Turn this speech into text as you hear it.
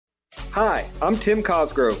Hi, I'm Tim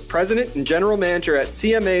Cosgrove, President and General Manager at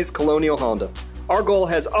CMA's Colonial Honda. Our goal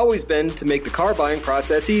has always been to make the car buying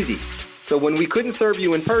process easy. So when we couldn't serve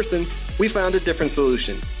you in person, we found a different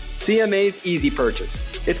solution. CMA's Easy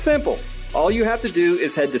Purchase. It's simple. All you have to do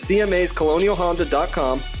is head to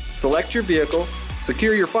cmascolonialhonda.com, select your vehicle,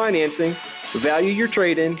 secure your financing, value your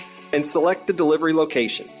trade-in, and select the delivery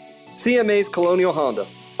location. CMA's Colonial Honda.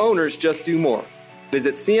 Owners just do more.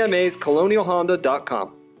 Visit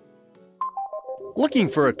cmascolonialhonda.com. Looking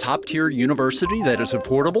for a top-tier university that is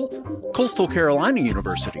affordable? Coastal Carolina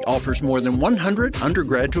University offers more than 100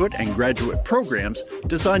 undergraduate and graduate programs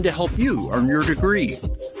designed to help you earn your degree.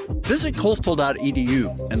 Visit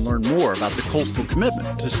coastal.edu and learn more about the Coastal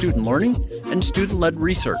commitment to student learning and student-led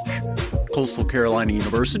research. Coastal Carolina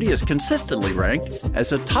University is consistently ranked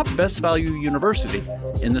as a top best value university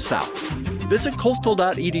in the South. Visit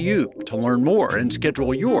coastal.edu to learn more and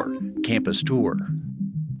schedule your campus tour.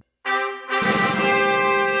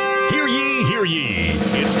 Hear ye.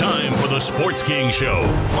 It's time for the Sports King Show,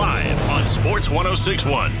 live on Sports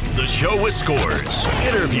 106.1. The show with scores,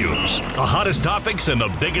 interviews, the hottest topics, and the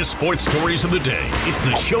biggest sports stories of the day. It's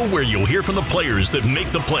the show where you'll hear from the players that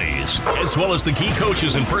make the plays, as well as the key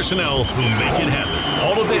coaches and personnel who make it happen.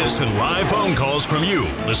 All of this and live phone calls from you,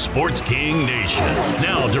 the Sports King Nation.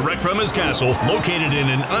 Now, direct from his castle, located in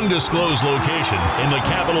an undisclosed location in the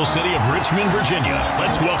capital city of Richmond, Virginia.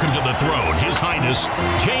 Let's welcome to the throne His Highness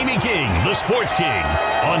Jamie King, the Sports King,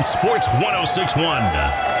 on Sports 106.1.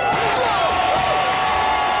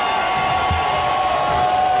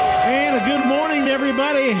 And a good morning to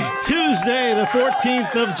everybody. Tuesday, the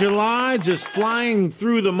 14th of July, just flying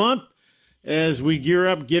through the month as we gear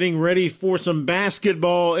up, getting ready for some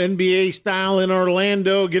basketball, NBA style in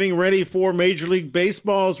Orlando, getting ready for Major League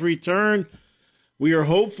Baseball's return. We are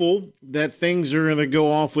hopeful that things are going to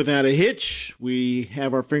go off without a hitch. We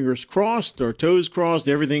have our fingers crossed, our toes crossed,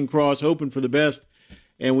 everything crossed, hoping for the best.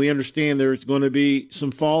 And we understand there's going to be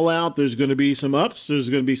some fallout. There's going to be some ups. There's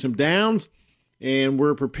going to be some downs. And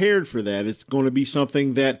we're prepared for that. It's going to be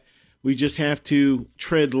something that we just have to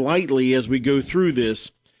tread lightly as we go through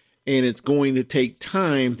this. And it's going to take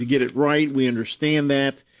time to get it right. We understand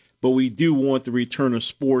that. But we do want the return of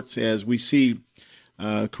sports as we see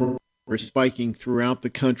spiking throughout the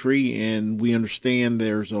country, and we understand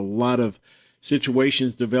there's a lot of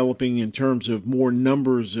situations developing in terms of more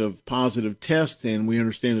numbers of positive tests, and we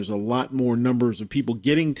understand there's a lot more numbers of people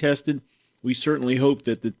getting tested. We certainly hope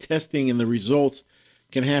that the testing and the results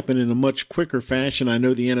can happen in a much quicker fashion. I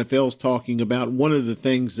know the NFL is talking about one of the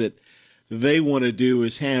things that they want to do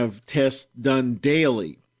is have tests done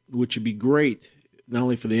daily, which would be great, not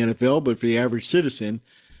only for the NFL, but for the average citizen.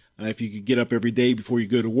 If you could get up every day before you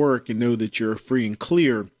go to work and know that you're free and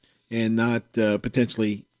clear and not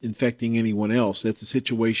potentially infecting anyone else. That's a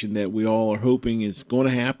situation that we all are hoping is going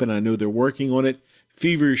to happen. I know they're working on it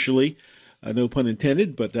feverishly, no pun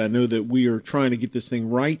intended, but I know that we are trying to get this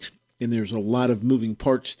thing right, and there's a lot of moving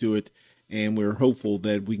parts to it, and we're hopeful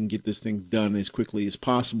that we can get this thing done as quickly as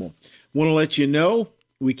possible. Want to let you know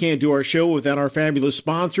we can't do our show without our fabulous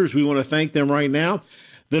sponsors. We want to thank them right now.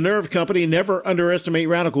 The Nerve Company, never underestimate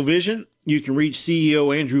radical vision. You can reach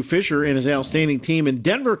CEO Andrew Fisher and his outstanding team in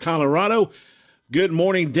Denver, Colorado. Good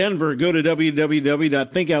morning, Denver. Go to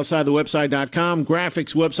www.thinkoutsidethewebsite.com.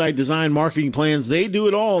 Graphics, website design, marketing plans. They do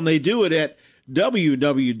it all, and they do it at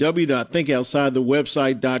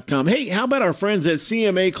www.thinkoutsidethewebsite.com. Hey, how about our friends at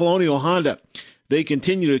CMA Colonial Honda? They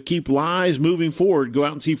continue to keep lives moving forward. Go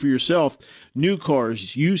out and see for yourself. New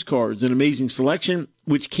cars, used cars, an amazing selection,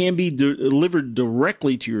 which can be delivered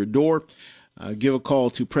directly to your door. Give a call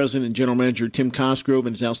to President and General Manager Tim Cosgrove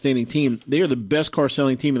and his outstanding team. They are the best car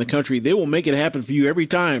selling team in the country. They will make it happen for you every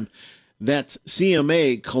time. That's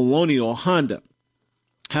CMA Colonial Honda.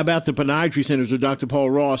 How about the podiatry centers of Dr. Paul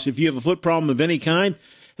Ross? If you have a foot problem of any kind,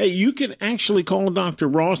 hey, you can actually call Dr.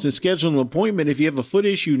 Ross and schedule an appointment. If you have a foot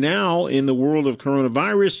issue now in the world of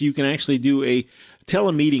coronavirus, you can actually do a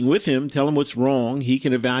telemeeting with him, tell him what's wrong. He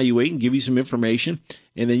can evaluate and give you some information,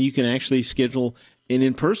 and then you can actually schedule an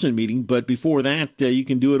in-person meeting. But before that, you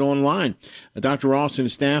can do it online. Dr. Ross and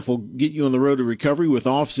his staff will get you on the road to recovery with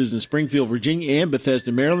offices in Springfield, Virginia, and Bethesda,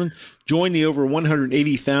 Maryland. Join the over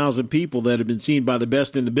 180,000 people that have been seen by the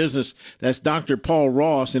best in the business. That's Dr. Paul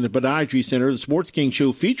Ross in the Podiatry Center. The Sports King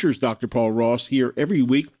Show features Dr. Paul Ross here every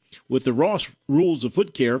week with the Ross Rules of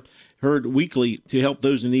Foot Care, heard weekly to help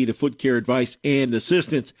those in need of foot care advice and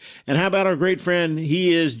assistance. And how about our great friend?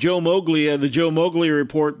 He is Joe Moglia, the Joe Moglia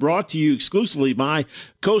Report, brought to you exclusively by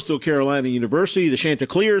Coastal Carolina University, the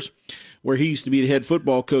Chanticleers, where he used to be the head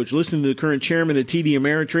football coach. Listen to the current chairman of TD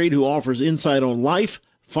Ameritrade, who offers insight on life,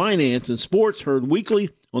 finance, and sports, heard weekly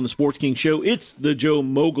on the Sports King Show. It's the Joe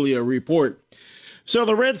Moglia Report. So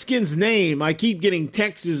the Redskins name, I keep getting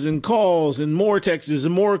texts and calls and more texts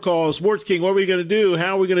and more calls. Sports King, what are we going to do?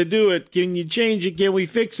 How are we going to do it? Can you change it? Can we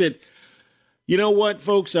fix it? You know what,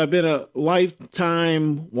 folks? I've been a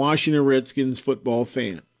lifetime Washington Redskins football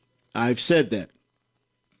fan. I've said that.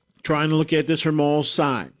 Trying to look at this from all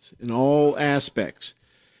sides and all aspects.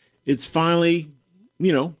 It's finally,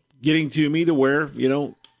 getting to me to where,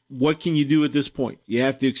 what can you do at this point? You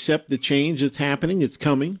have to accept the change that's happening. It's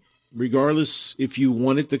coming, regardless if you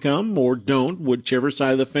want it to come or don't, whichever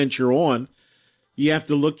side of the fence you're on. You have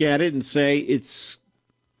to look at it and say it's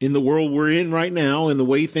in the world we're in right now and the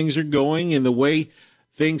way things are going and the way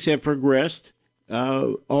things have progressed.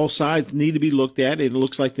 All sides need to be looked at. It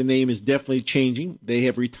looks like the name is definitely changing. They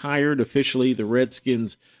have retired officially the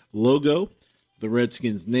Redskins logo, the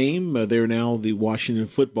Redskins name. They're now the Washington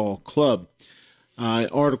Football Club.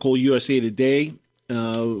 Article USA Today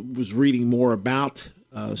was reading more about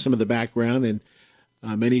some of the background, and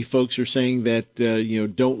many folks are saying that,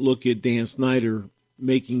 don't look at Dan Snyder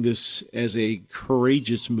making this as a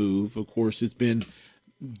courageous move. Of course, it's been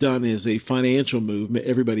done as a financial move.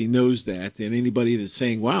 Everybody knows that. And anybody that's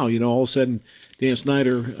saying, wow, all of a sudden Dan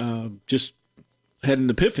Snyder just had an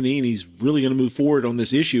epiphany and he's really going to move forward on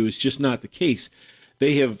this issue, it's just not the case.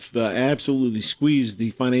 They have absolutely squeezed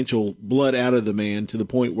the financial blood out of the man to the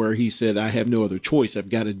point where he said, I have no other choice. I've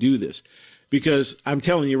got to do this. Because I'm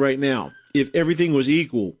telling you right now, if everything was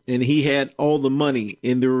equal and he had all the money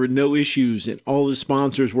and there were no issues and all the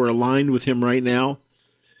sponsors were aligned with him right now,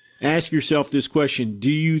 ask yourself this question.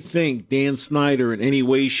 Do you think Dan Snyder in any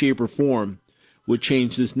way, shape, or form would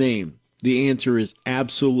change this name? The answer is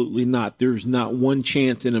absolutely not. There's not one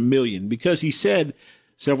chance in a million. Because he said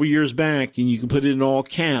several years back, and you can put it in all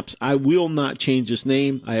caps, I will not change this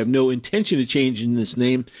name. I have no intention of changing this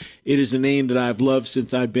name. It is a name that I've loved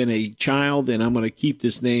since I've been a child, and I'm going to keep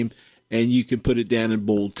this name. And you can put it down in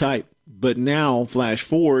bold type. But now, flash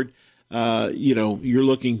forward, you're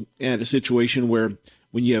looking at a situation where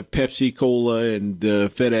when you have Pepsi Cola and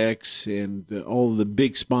FedEx and all of the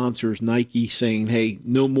big sponsors, Nike saying, hey,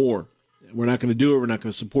 no more. We're not going to do it. We're not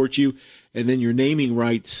going to support you. And then your naming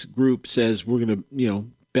rights group says we're going to,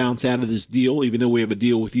 bounce out of this deal, even though we have a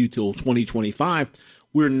deal with you till 2025.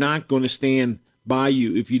 We're not going to stand by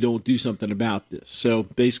you if you don't do something about this. So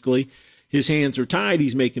basically, his hands are tied.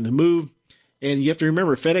 He's making the move. And you have to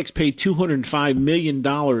remember, FedEx paid $205 million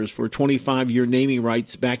for 25-year naming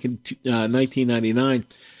rights back in 1999.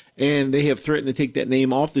 And they have threatened to take that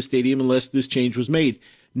name off the stadium unless this change was made.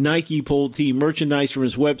 Nike pulled team merchandise from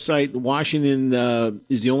his website. Washington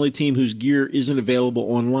is the only team whose gear isn't available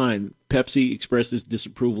online. Pepsi expresses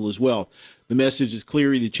disapproval as well. The message is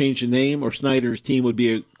clear. Either change the name or Snyder's team would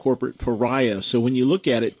be a corporate pariah. So when you look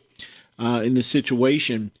at it in this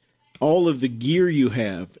situation, all of the gear you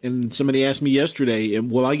have, and somebody asked me yesterday,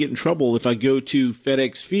 will I get in trouble if I go to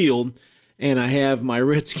FedEx Field and I have my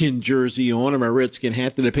Redskin jersey on or my Redskin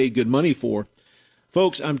hat that I paid good money for?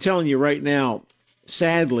 Folks, I'm telling you right now,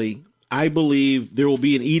 sadly, I believe there will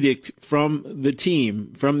be an edict from the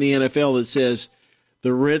team, from the NFL, that says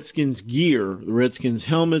the Redskins gear, the Redskins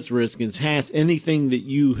helmets, Redskins hats, anything that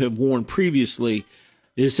you have worn previously,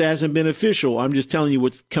 this hasn't been official. I'm just telling you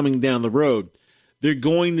what's coming down the road. They're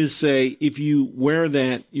going to say, if you wear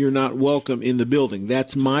that, you're not welcome in the building.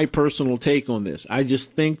 That's my personal take on this. I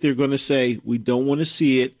just think they're going to say, we don't want to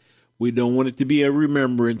see it. We don't want it to be a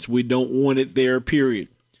remembrance. We don't want it there, period.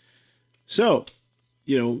 So,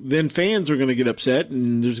 then fans are going to get upset,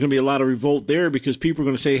 and there's going to be a lot of revolt there because people are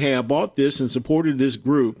going to say, hey, I bought this and supported this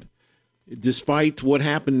group despite what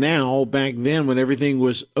happened now back then when everything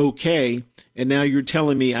was okay, and now you're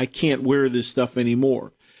telling me I can't wear this stuff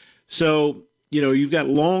anymore. So, you've got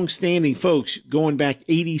long-standing folks going back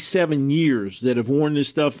 87 years that have worn this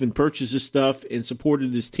stuff and purchased this stuff and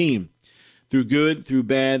supported this team through good, through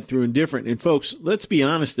bad, through indifferent. And, folks, let's be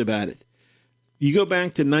honest about it. You go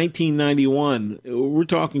back to 1991, we're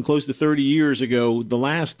talking close to 30 years ago, the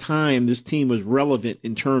last time this team was relevant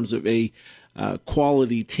in terms of a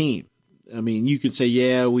quality team. I mean, you could say,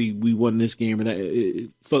 yeah, we won this game. Or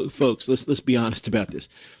that. Folks, let's be honest about this.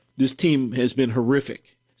 This team has been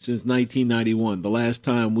horrific since 1991, the last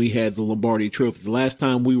time we had the Lombardi Trophy, the last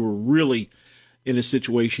time we were really in a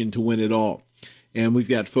situation to win it all. And we've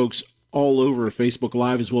got folks all over Facebook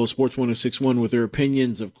Live as well as Sports 1061 with their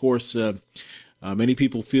opinions. Of course, many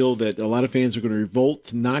people feel that a lot of fans are going to revolt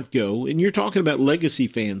to not go. And you're talking about legacy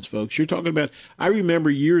fans, folks. You're talking about, I remember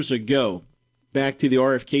years ago, back to the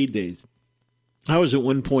RFK days, I was at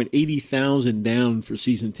one point 80,000 down for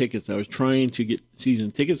season tickets. I was trying to get season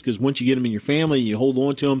tickets because once you get them in your family, you hold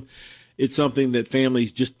on to them. it's something that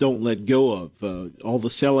families just don't let go of. All the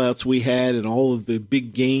sellouts we had and all of the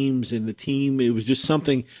big games and the team, it was just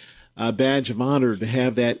something, a badge of honor to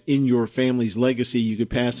have that in your family's legacy. You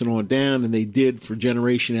could pass it on down, and they did for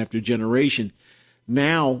generation after generation.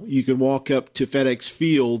 Now you can walk up to FedEx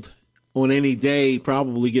Field on any day,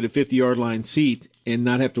 probably get a 50-yard line seat and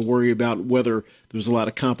not have to worry about whether there's a lot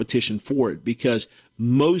of competition for it, because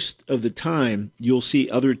most of the time you'll see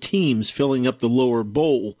other teams filling up the lower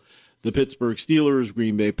bowl. The Pittsburgh Steelers,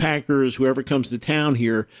 Green Bay Packers, whoever comes to town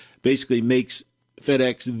here basically makes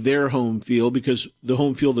FedEx their home field, because the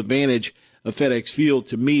home field advantage of FedEx Field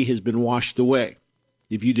to me has been washed away.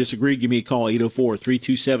 If you disagree, give me a call,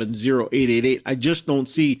 804-327-0888. I just don't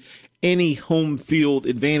see any home field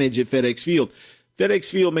advantage at FedEx Field. FedEx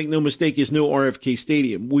Field, make no mistake, is no RFK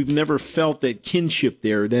Stadium. We've never felt that kinship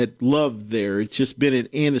there, that love there. It's just been an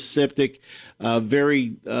antiseptic,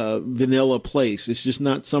 very vanilla place. It's just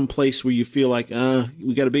not some place where you feel like,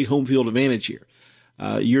 we got a big home field advantage here.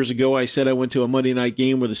 Years ago, I said I went to a Monday night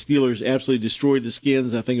game where the Steelers absolutely destroyed the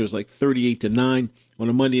Skins. I think it was like 38-9 on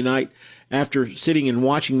a Monday night. After sitting and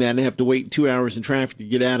watching that and have to wait 2 hours in traffic to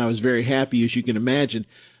get out, I was very happy, as you can imagine.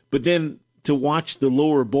 But then to watch the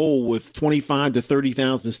lower bowl with 25 to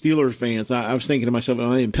 30,000 Steelers fans, I was thinking to myself,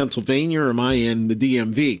 am I in Pennsylvania or am I in the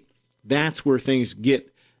DMV? That's where things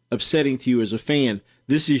get upsetting to you as a fan.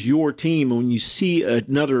 This is your team. And when you see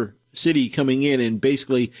another city coming in and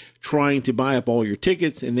basically trying to buy up all your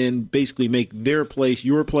tickets and then basically make their place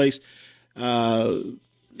your place,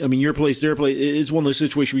 your place, their place, it's one of those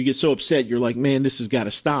situations where you get so upset, you're like, man, this has got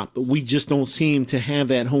to stop. But we just don't seem to have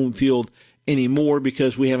that home field anymore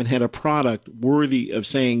because we haven't had a product worthy of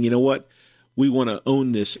saying, you know what, we want to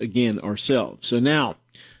own this again ourselves. So now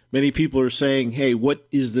many people are saying, hey, what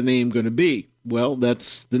is the name going to be? Well,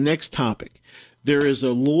 that's the next topic. There is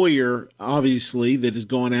a lawyer, obviously, that has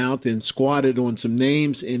gone out and squatted on some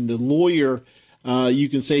names, and the lawyer, you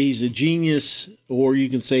can say he's a genius, or you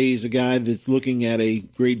can say he's a guy that's looking at a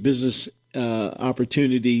great business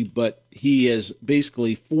opportunity, but he has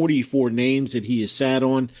basically 44 names that he has sat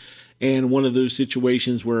on. And one of those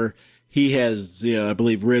situations where he has, I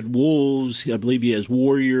believe, Red Wolves, I believe he has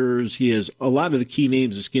Warriors, he has a lot of the key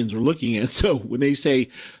names the Skins are looking at. So when they say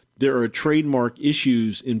there are trademark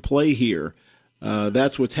issues in play here,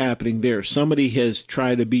 that's what's happening there. Somebody has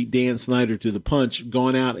tried to beat Dan Snyder to the punch,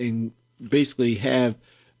 gone out and basically have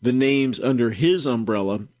the names under his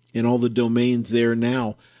umbrella and all the domains there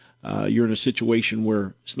now. You're in a situation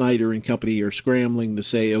where Snyder and company are scrambling to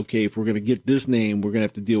say, okay, if we're going to get this name, we're going to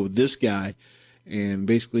have to deal with this guy. And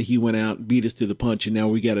basically he went out and beat us to the punch, and now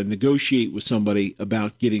we got to negotiate with somebody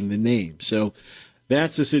about getting the name. So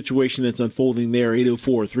that's the situation that's unfolding there.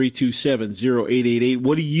 804-327-0888.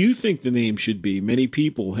 What do you think the name should be? Many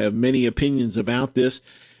people have many opinions about this.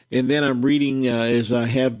 And then I'm reading, as I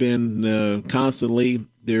have been constantly,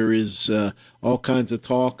 there is all kinds of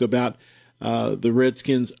talk about the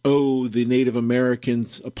Redskins owe the Native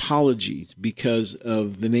Americans apologies because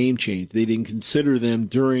of the name change. They didn't consider them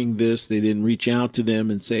during this. They didn't reach out to them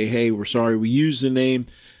and say, hey, we're sorry we used the name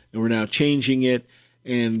and we're now changing it.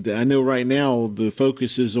 And I know right now the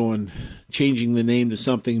focus is on changing the name to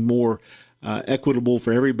something more equitable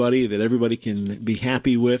for everybody, that everybody can be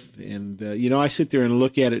happy with. And, I sit there and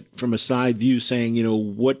look at it from a side view saying,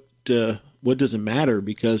 what does it matter?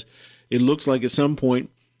 Because it looks like at some point,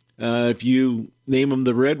 if you name them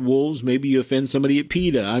the Red Wolves, maybe you offend somebody at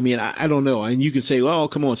PETA. I mean, I don't know. And you can say, well,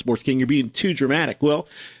 come on, Sports King, you're being too dramatic. Well,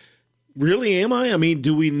 really, am I? I mean,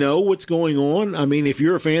 do we know what's going on? I mean, if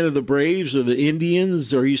you're a fan of the Braves or the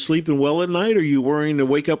Indians, are you sleeping well at night? Are you worrying to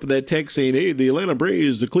wake up with that text saying, hey, the Atlanta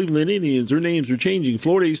Braves, the Cleveland Indians, their names are changing.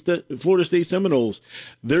 Florida State Seminoles,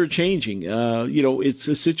 they're changing. It's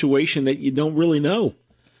a situation that you don't really know.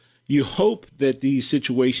 You hope that these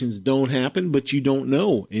situations don't happen, but you don't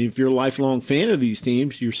know. And if you're a lifelong fan of these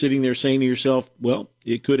teams, you're sitting there saying to yourself, well,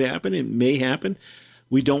 it could happen. It may happen.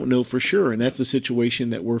 We don't know for sure. And that's the situation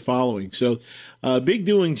that we're following. So big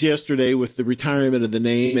doings yesterday with the retirement of the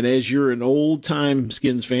name. And as you're an old-time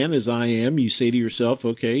Skins fan, as I am, you say to yourself,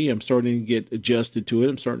 okay, I'm starting to get adjusted to it.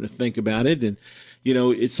 I'm starting to think about it. And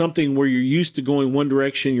it's something where you're used to going one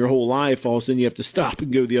direction your whole life. All of a sudden you have to stop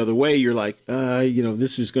and go the other way. You're like,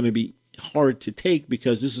 this is going to be hard to take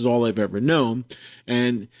because this is all I've ever known.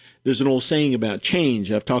 And there's an old saying about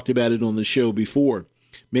change. I've talked about it on the show before.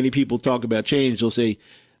 Many people talk about change. They'll say,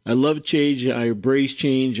 I love change. I embrace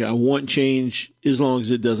change. I want change as long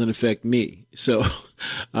as it doesn't affect me. So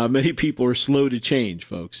many people are slow to change,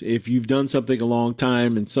 folks. If you've done something a long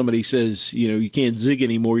time and somebody says, you can't zig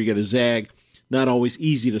anymore, you got to zag. Not always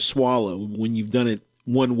easy to swallow when you've done it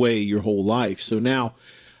one way your whole life. So now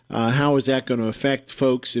How is that going to affect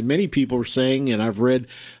folks? And many people are saying, and I've read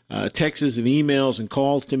texts and emails and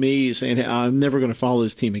calls to me saying, hey, I'm never going to follow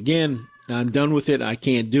this team again. I'm done with it. I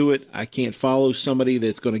can't do it. I can't follow somebody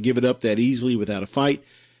that's going to give it up that easily without a fight.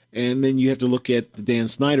 And then you have to look at the Dan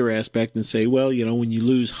Snyder aspect and say, well, when you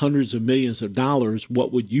lose hundreds of millions of dollars,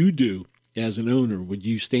 what would you do as an owner? Would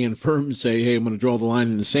you stand firm and say, hey, I'm going to draw the line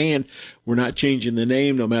in the sand. We're not changing the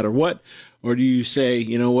name no matter what. Or do you say,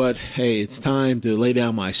 you know what, hey, it's time to lay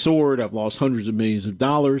down my sword. I've lost hundreds of millions of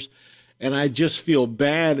dollars. And I just feel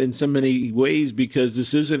bad in so many ways because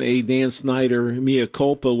this isn't a Dan Snyder mea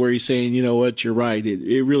culpa where he's saying, you know what, you're right.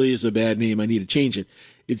 It really is a bad name. I need to change it.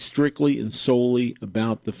 It's strictly and solely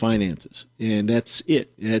about the finances. And that's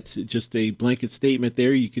it. That's just a blanket statement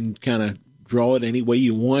there. You can kind of draw it any way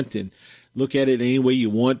you want and look at it any way you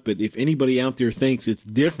want. But if anybody out there thinks it's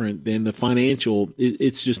different than the financial,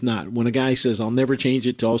 it's just not. When a guy says, I'll never change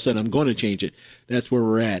it, till all of a sudden I'm going to change it, that's where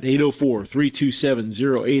we're at.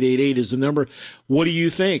 804-327-0888 is the number. What do you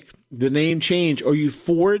think? The name change, are you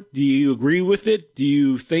for it? Do you agree with it? Do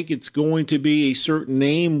you think it's going to be a certain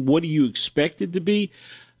name? What do you expect it to be?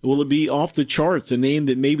 Will it be off the charts, a name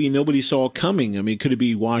that maybe nobody saw coming? I mean, could it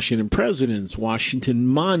be Washington Presidents, Washington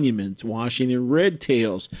Monuments, Washington Red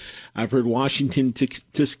Tails? I've heard Washington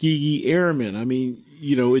Tuskegee Airmen. I mean,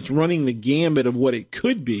 it's running the gambit of what it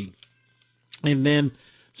could be. And then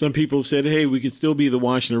some people have said, hey, we could still be the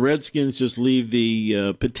Washington Redskins, just leave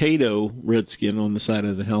the potato Redskin on the side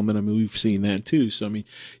of the helmet. I mean, we've seen that too. So, I mean,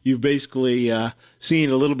 you've basically seen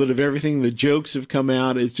a little bit of everything. The jokes have come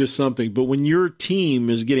out. It's just something. But when your team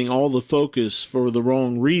is getting all the focus for the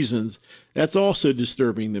wrong reasons, that's also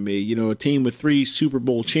disturbing to me. A team with 3 Super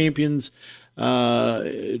Bowl champions,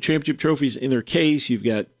 championship trophies in their case. You've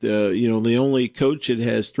got, the only coach that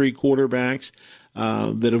has 3 quarterbacks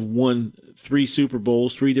that have won 3 Super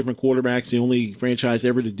Bowls, 3 different quarterbacks, the only franchise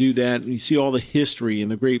ever to do that. And you see all the history and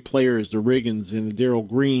the great players, the Riggins and the Darrell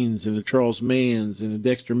Greens and the Charles Manns and the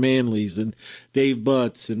Dexter Manleys and Dave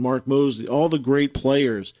Butts and Mark Mosley, all the great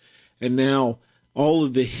players. And now all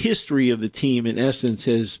of the history of the team, in essence,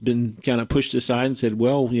 has been kind of pushed aside and said,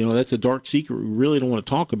 well, that's a dark secret we really don't want to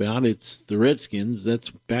talk about. It's the Redskins. That's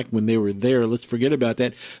back when they were there. Let's forget about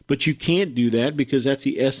that. But you can't do that because that's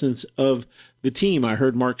the essence of the team. I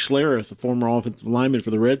heard Mark Schlereth, the former offensive lineman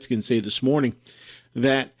for the Redskins, say this morning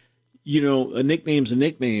that, a nickname's a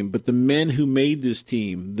nickname, but the men who made this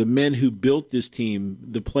team, the men who built this team,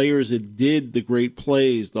 the players that did the great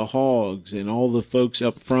plays, the Hogs and all the folks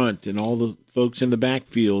up front and all the folks in the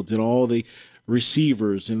backfields and all the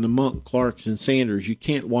receivers and the Monk, Clarks, and Sanders, you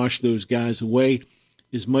can't wash those guys away.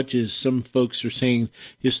 As much as some folks are saying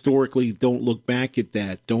historically, don't look back at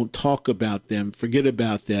that, don't talk about them, forget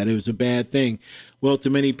about that, it was a bad thing. Well, to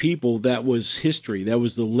many people, that was history. That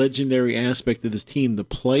was the legendary aspect of this team. The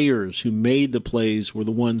players who made the plays were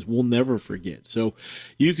the ones we'll never forget. So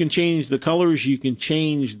you can change the colors, you can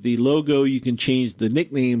change the logo, you can change the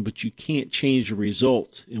nickname, but you can't change the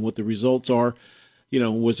results. And what the results are,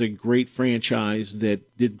 was a great franchise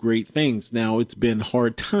that did great things. Now, it's been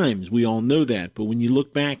hard times. We all know that. But when you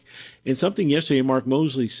look back, and something yesterday Mark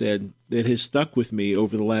Mosley said that has stuck with me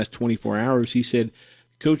over the last 24 hours, he said,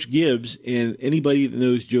 Coach Gibbs, and anybody that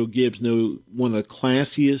knows Joe Gibbs know one of the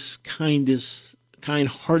classiest, kindest,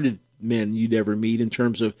 kind-hearted men you'd ever meet in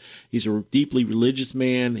terms of he's a deeply religious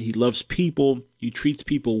man. He loves people. He treats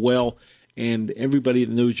people well. And everybody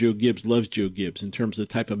that knows Joe Gibbs loves Joe Gibbs in terms of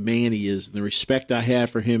the type of man he is. And the respect I have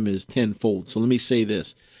for him is tenfold. So let me say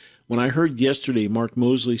this. When I heard yesterday Mark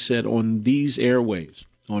Mosley said on these airwaves,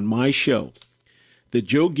 on my show, that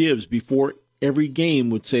Joe Gibbs before every game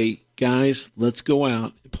would say, guys, let's go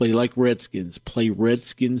out and play like Redskins, play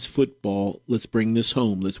Redskins football. Let's bring this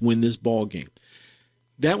home. Let's win this ball game.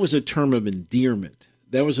 That was a term of endearment.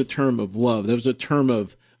 That was a term of love. That was a term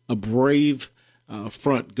of a brave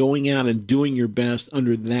front, going out and doing your best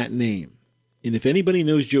under that name. And if anybody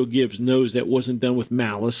knows Joe Gibbs, knows that wasn't done with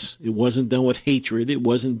malice. It wasn't done with hatred. It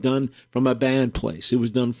wasn't done from a bad place. It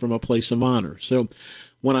was done from a place of honor. So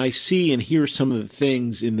when I see and hear some of the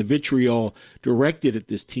things in the vitriol directed at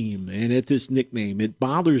this team and at this nickname, it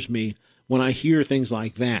bothers me when I hear things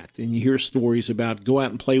like that, and you hear stories about go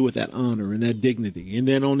out and play with that honor and that dignity. And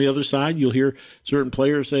then on the other side, you'll hear certain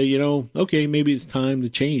players say, okay, maybe it's time to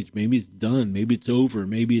change. Maybe it's done. Maybe it's over.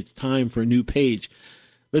 Maybe it's time for a new page.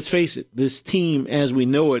 Let's face it, this team, as we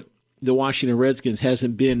know it, the Washington Redskins,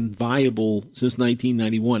 hasn't been viable since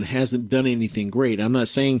 1991, hasn't done anything great. I'm not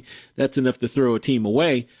saying that's enough to throw a team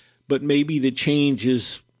away, but maybe the change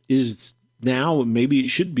is now, maybe it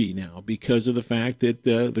should be now, because of the fact that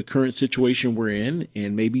the current situation we're in,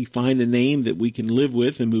 and maybe find a name that we can live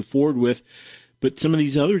with and move forward with. But some of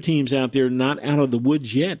these other teams out there not out of the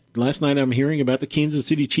woods yet. Last night I'm hearing about the Kansas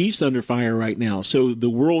City Chiefs under fire right now. So the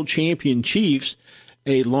world champion Chiefs,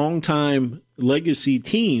 a longtime legacy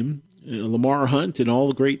team, Lamar Hunt and all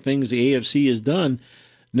the great things the AFC has done,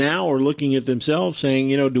 now are looking at themselves saying,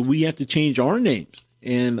 do we have to change our names?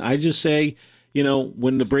 And I just say,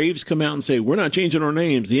 when the Braves come out and say, we're not changing our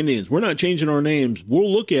names, the Indians, we're not changing our names,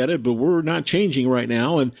 we'll look at it, but we're not changing right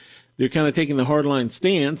now. And they're kind of taking the hardline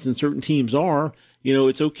stance, and certain teams are,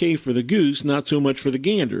 it's okay for the goose, not so much for the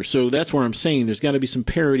gander. So that's where I'm saying there's got to be some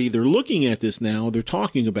parity. They're looking at this now. They're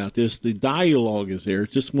talking about this. The dialogue is there.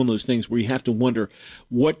 It's just one of those things where you have to wonder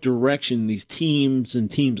what direction these teams and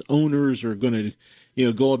teams owners are going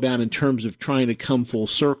to go about in terms of trying to come full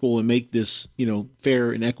circle and make this,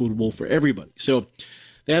 fair and equitable for everybody. So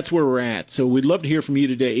that's where we're at. So we'd love to hear from you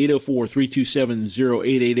today,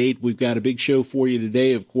 804-327-0888. We've got a big show for you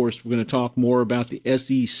today. Of course, we're going to talk more about the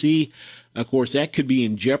SEC. Of course, that could be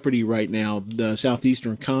in jeopardy right now, the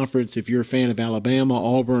Southeastern Conference. If you're a fan of Alabama,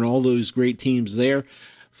 Auburn, all those great teams there.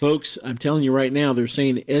 Folks, I'm telling you right now, they're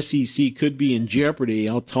saying the SEC could be in jeopardy.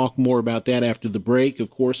 I'll talk more about that after the break.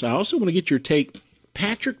 Of course, I also want to get your take.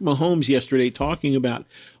 Patrick Mahomes yesterday talking about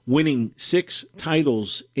winning 6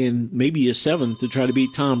 titles and maybe a 7th to try to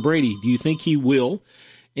beat Tom Brady. Do you think he will?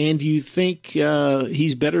 And do you think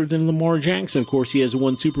he's better than Lamar Jackson? Of course, he has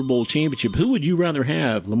won Super Bowl championship. Who would you rather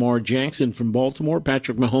have, Lamar Jackson from Baltimore,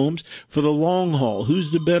 Patrick Mahomes, for the long haul?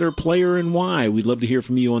 Who's the better player and why? We'd love to hear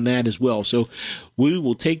from you on that as well. So we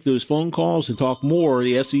will take those phone calls and talk more of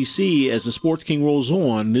the SEC as the Sports King rolls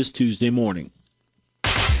on this Tuesday morning.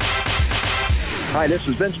 Hi, this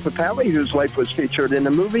is Vince Papale, whose life was featured in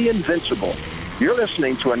the movie Invincible. You're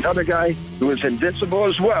listening to another guy who is invincible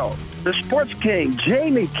as well, the Sports King,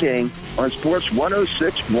 Jamie King, on Sports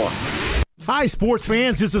 106.1. Hi, sports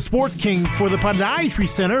fans. It's the Sports King for the Podiatry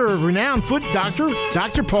Center of renowned foot doctor,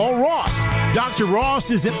 Dr. Paul Ross. Dr. Ross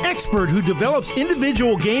is an expert who develops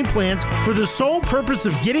individual game plans for the sole purpose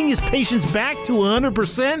of getting his patients back to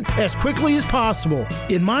 100% as quickly as possible.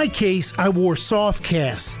 In my case, I wore soft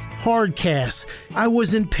casts, hard casts. I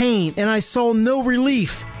was in pain and I saw no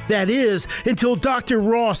relief. That is, until Dr.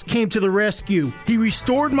 Ross came to the rescue. He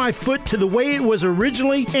restored my foot to the way it was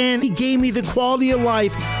originally, and he gave me the quality of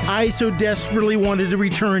life I so desperately wanted to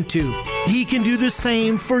return to. He can do the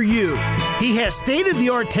same for you. He has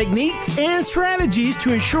state-of-the-art techniques and strategies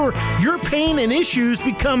to ensure your pain and issues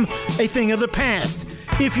become a thing of the past.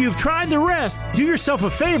 If you've tried the rest, do yourself a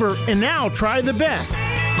favor and now try the best.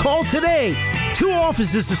 Call today. 2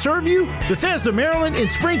 offices to serve you, Bethesda, Maryland, and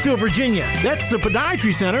Springfield, Virginia. That's the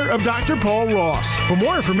Podiatry Center of Dr. Paul Ross. For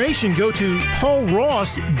more information, go to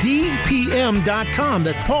paulrossdpm.com.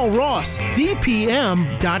 That's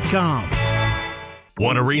paulrossdpm.com.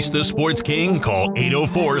 Want to reach the Sports King? Call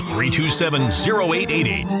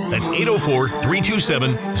 804-327-0888. That's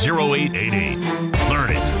 804-327-0888.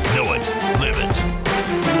 Learn it, know it, live it.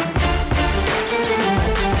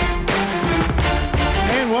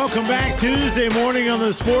 Welcome back Tuesday morning on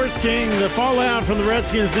the Sports King. The fallout from the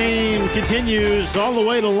Redskins name continues all the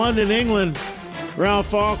way to London, England. Ralph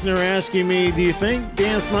Faulkner asking me, do you think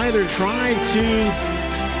Dan Snyder tried to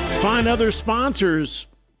find other sponsors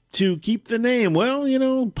to keep the name?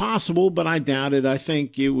 Well, possible, but I doubt it. I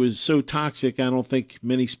think it was so toxic. I don't think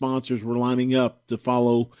many sponsors were lining up to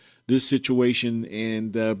follow this situation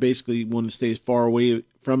and basically want to stay as far away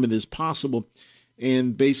from it as possible.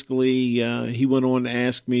 And basically, he went on to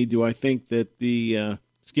ask me, do I think that the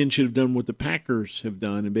Skins should have done what the Packers have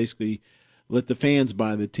done and basically let the fans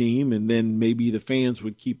buy the team, and then maybe the fans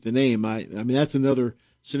would keep the name. I mean, that's another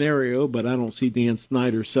scenario, but I don't see Dan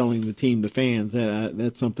Snyder selling the team to fans.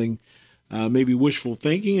 That's something maybe wishful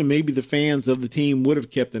thinking, and maybe the fans of the team would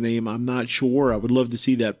have kept the name. I'm not sure. I would love to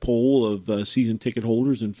see that poll of season ticket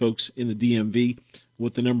holders and folks in the DMV,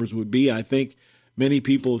 what the numbers would be. I think many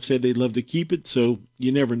people have said they'd love to keep it, so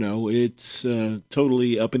you never know. It's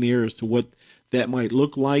totally up in the air as to what that might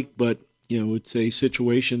look like, but it's a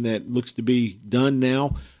situation that looks to be done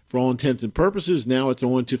now for all intents and purposes. Now it's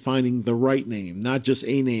on to finding the right name, not just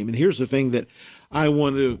a name. And here's the thing that I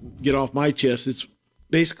want to get off my chest. It's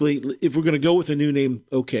basically, if we're going to go with a new name,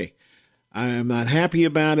 okay. I'm not happy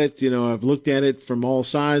about it. I've looked at it from all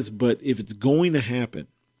sides, but if it's going to happen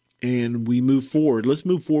and we move forward, let's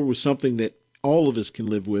move forward with something that all of us can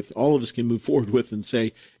live with, all of us can move forward with and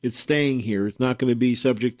say it's staying here. It's not going to be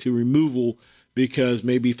subject to removal because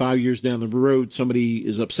maybe 5 years down the road somebody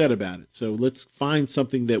is upset about it. So let's find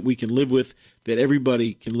something that we can live with, that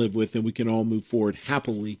everybody can live with, and we can all move forward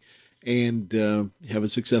happily and have a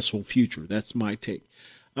successful future. That's my take.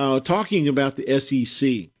 Talking about the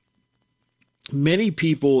SEC, many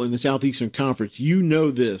people in the Southeastern Conference,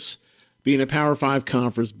 this, being a Power 5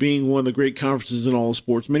 conference, being one of the great conferences in all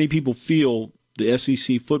sports, many people feel the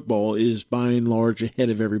SEC football is by and large ahead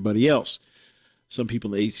of everybody else. Some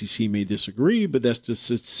people in the ACC may disagree, but that's just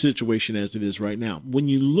the situation as it is right now. When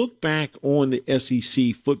you look back on the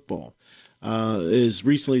SEC football, as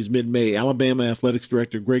recently as mid-May, Alabama Athletics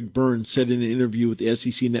Director Greg Burns said in an interview with the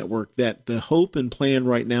SEC Network that the hope and plan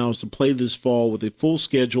right now is to play this fall with a full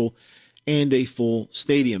schedule and a full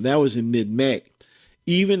stadium. That was in mid-May.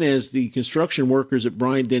 Even as the construction workers at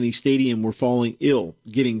Bryant-Denny Stadium were falling ill,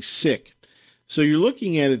 getting sick. So you're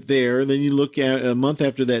looking at it there. Then you look at a month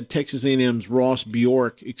after that, Texas A&M's Ross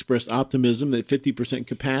Bjork expressed optimism that 50%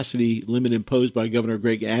 capacity limit imposed by Governor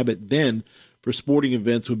Greg Abbott then for sporting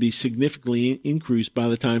events would be significantly increased by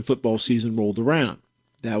the time football season rolled around.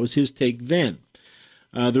 That was his take then.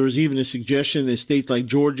 There was even a suggestion that states like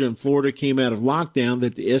Georgia and Florida came out of lockdown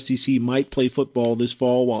that the SEC might play football this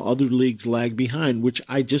fall while other leagues lag behind, which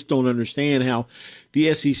I just don't understand how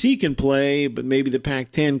the SEC can play, but maybe the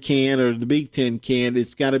Pac-10 can or the Big Ten can.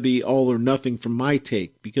 It's got to be all or nothing from my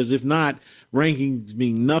take, because if not, rankings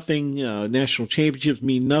mean nothing, national championships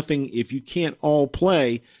mean nothing. If you can't all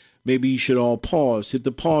play, maybe you should all pause, hit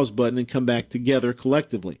the pause button and come back together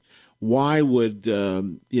collectively. Why would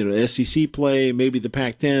the SEC play, maybe the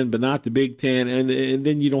Pac-10, but not the Big Ten, and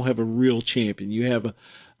then you don't have a real champion. You have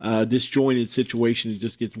a disjointed situation that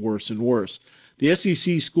just gets worse and worse. The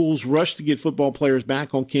SEC schools rushed to get football players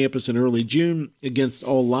back on campus in early June. Against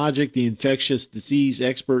all logic, the infectious disease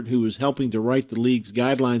expert who was helping to write the league's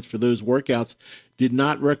guidelines for those workouts did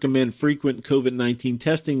not recommend frequent COVID-19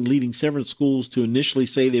 testing, leading several schools to initially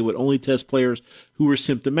say they would only test players who were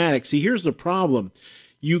symptomatic. See, here's the problem.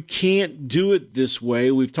 You can't do it this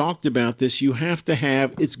way. We've talked about this. You have to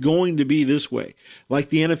have, it's going to be this way. Like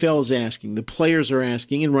the NFL is asking, the players are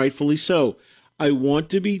asking, and rightfully so. I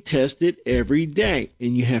want to be tested every day,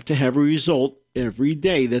 and you have to have a result every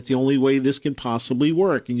day. That's the only way this can possibly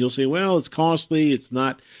work. And you'll say, well, it's costly. It's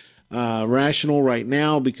not rational right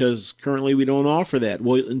now because currently we don't offer that.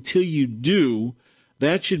 Well, until you do,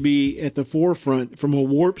 that should be at the forefront from a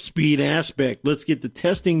warp speed aspect. Let's get the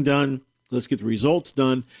testing done. Let's get the results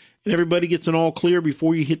done, and everybody gets an all clear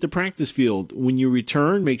before you hit the practice field. When you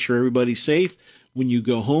return, make sure everybody's safe. When you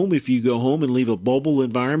go home, if you go home and leave a bubble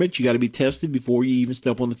environment, you got to be tested before you even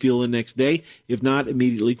step on the field the next day. If not,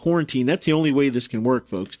 immediately quarantine. That's the only way this can work,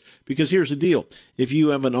 folks, because here's the deal. If you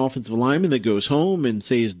have an offensive lineman that goes home and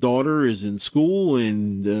say his daughter is in school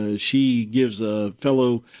and she gives a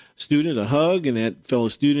fellow student a hug, and that fellow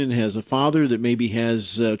student has a father that maybe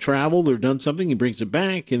has traveled or done something, he brings it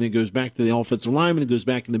back, and it goes back to the offensive lineman, it goes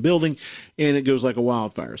back in the building, and it goes like a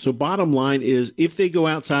wildfire. So bottom line is, if they go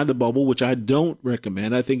outside the bubble, which I don't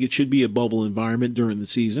recommend, I think it should be a bubble environment during the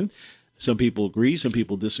season. Some people agree, some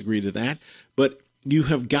people disagree to that, but you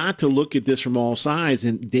have got to look at this from all sides,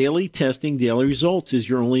 and daily testing, daily results is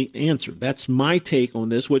your only answer. That's my take on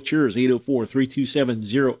this. What's yours?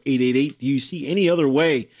 804-327-0888. Do you see any other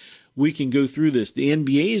way we can go through this? The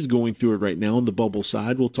NBA is going through it right now on the bubble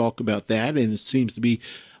side. We'll talk about that, and it seems to be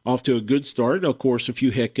off to a good start. Of course, a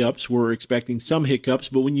few hiccups. We're expecting some hiccups,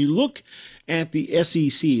 but when you look at the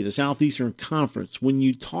SEC, the Southeastern Conference, when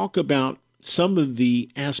you talk about some of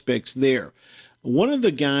the aspects there, one of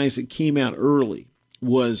the guys that came out early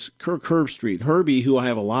was Kirk Herbstreit. Herbie, who I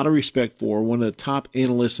have a lot of respect for, one of the top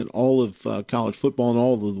analysts in all of college football and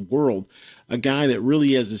all of the world, a guy that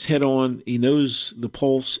really has his head on. He knows the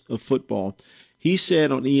pulse of football. He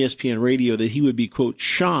said on ESPN radio that he would be, quote,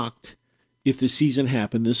 shocked if the season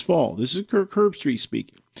happened this fall. This is Kirk Herbstreit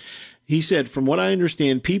speaking. He said, from what I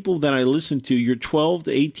understand, people that I listen to, you're 12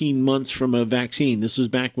 to 18 months from a vaccine. This was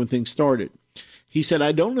back when things started. He said,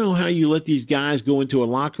 I don't know how you let these guys go into a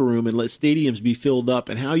locker room and let stadiums be filled up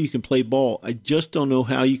and how you can play ball. I just don't know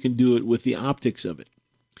how you can do it with the optics of it.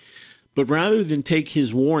 But rather than take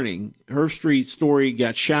his warning, Herbstreit's story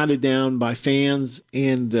got shouted down by fans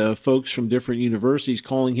and folks from different universities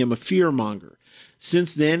calling him a fearmonger.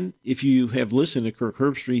 Since then, if you have listened to Kirk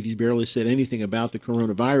Herbstreit, he's barely said anything about the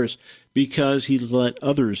coronavirus because he's let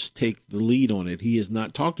others take the lead on it. He has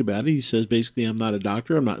not talked about it. He says, basically, I'm not a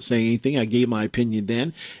doctor. I'm not saying anything. I gave my opinion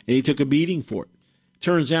then, and he took a beating for it.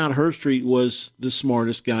 Turns out Herbstreit was the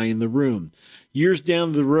smartest guy in the room. Years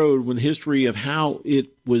down the road, when history of how it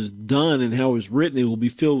was done and how it was written, it will be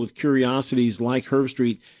filled with curiosities like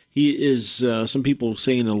Herbstreit. He is, some people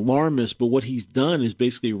say, an alarmist, but what he's done is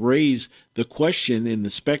basically raise the question and the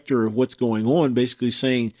specter of what's going on, basically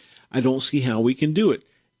saying, I don't see how we can do it.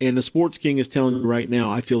 And the Sports King is telling you right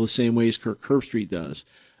now, I feel the same way as Kirk Herbstreit does.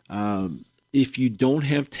 if you don't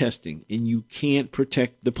have testing and you can't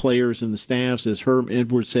protect the players and the staffs, as Herm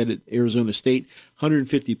Edwards said at Arizona State,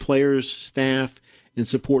 150 players, staff, and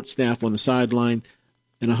support staff on the sideline,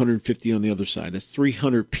 and 150 on the other side. That's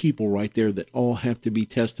 300 people right there that all have to be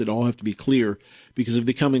tested, all have to be clear, because if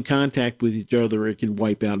they come in contact with each other, it can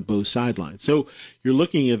wipe out both sidelines. So you're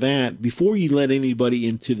looking at that before you let anybody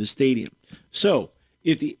into the stadium. So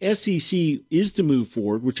if the SEC is to move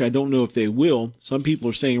forward, which I don't know if they will, some people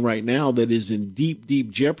are saying right now that is in deep,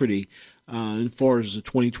 deep jeopardy as far as the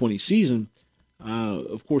 2020 season.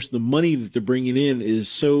 Of course, the money that they're bringing in is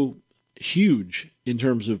so huge in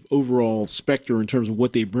terms of overall specter, in terms of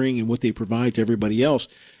what they bring and what they provide to everybody else.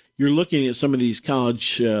 You're looking at some of these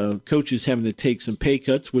college coaches having to take some pay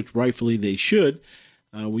cuts, which rightfully they should.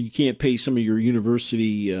 Well, you can't pay some of your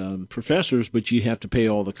university professors, but you have to pay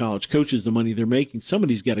all the college coaches the money they're making.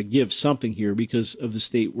 Somebody's got to give something here because of the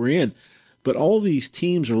state we're in. But all these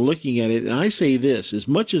teams are looking at it, and I say this, as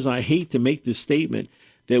much as I hate to make this statement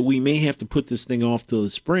that we may have to put this thing off till the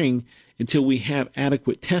spring until we have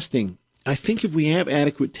adequate testing, I think if we have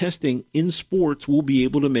adequate testing in sports, we'll be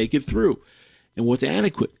able to make it through. And what's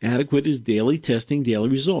adequate? Adequate is daily testing, daily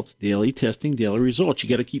results. Daily testing, daily results. You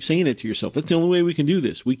got to keep saying it to yourself. That's the only way we can do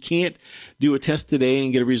this. We can't do a test today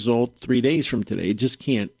and get a result 3 days from today. It just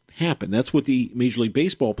can't happen. That's what the Major League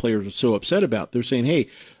Baseball players are so upset about. They're saying, hey,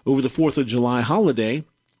 over the 4th of July holiday,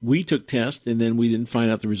 we took tests and then we didn't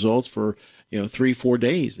find out the results for 3-4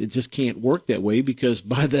 days. It just can't work that way because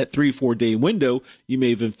by that 3-4 day window, you may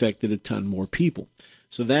have infected a ton more people.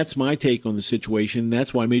 So that's my take on the situation.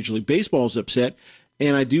 That's why Major League Baseball is upset.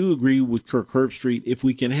 And I do agree with Kirk Herbstreit. If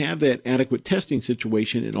we can have that adequate testing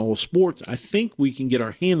situation in all sports, I think we can get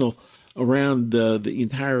our handle around the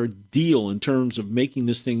entire deal in terms of making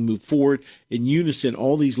this thing move forward. In unison,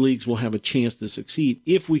 all these leagues will have a chance to succeed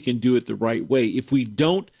if we can do it the right way. If we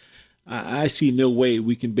don't, I see no way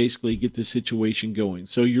we can basically get this situation going.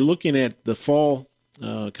 So you're looking at the fall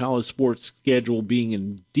college sports schedule being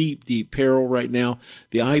in deep, deep peril right now.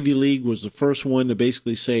 The Ivy League was the first one to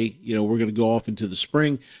basically say, we're going to go off into the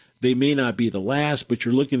spring. They may not be the last, but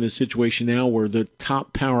you're looking at a situation now where the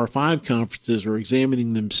top Power 5 conferences are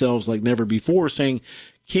examining themselves like never before, saying,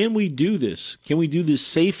 can we do this? Can we do this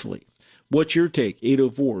safely? What's your take?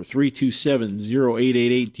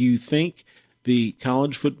 804-327-0888. Do you think the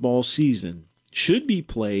college football season should be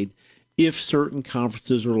played if certain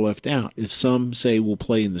conferences are left out? If some say we'll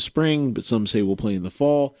play in the spring, but some say we'll play in the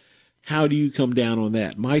fall, how do you come down on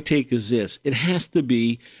that? My take is this. It has to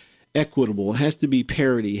be equitable. It has to be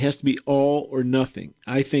parity. It has to be all or nothing.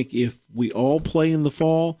 I think if we all play in the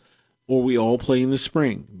fall or we all play in the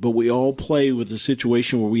spring, but we all play with a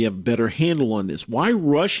situation where we have a better handle on this, why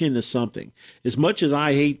rush into something? As much as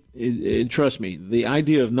I hate, and trust me, the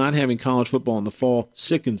idea of not having college football in the fall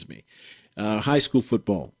sickens me. High school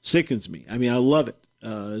football sickens me. I mean, I love it.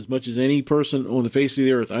 As much as any person on the face of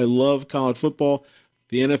the earth, I love college football.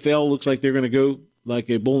 The NFL looks like they're going to go like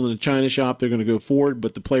a bull in a china shop. They're going to go forward,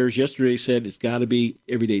 but the players yesterday said it's got to be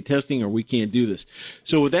everyday testing or we can't do this.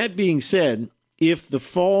 So with that being said, if the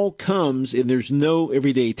fall comes and there's no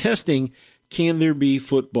everyday testing, can there be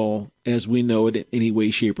football as we know it in any way,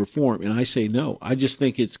 shape, or form? And I say no. I just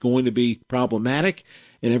think it's going to be problematic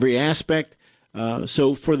in every aspect.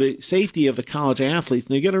 So for the safety of the college athletes,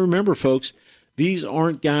 and you got to remember, folks, these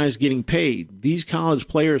aren't guys getting paid. These college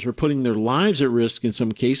players are putting their lives at risk in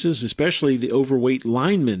some cases, especially the overweight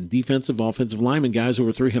linemen, defensive, offensive linemen, guys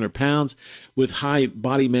over 300 pounds with high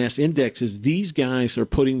body mass indexes. These guys are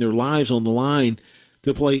putting their lives on the line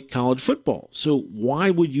to play college football. So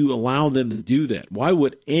why would you allow them to do that? Why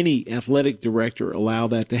would any athletic director allow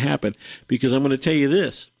that to happen? Because I'm going to tell you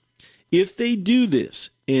this. If they do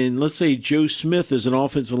this, and let's say Joe Smith is an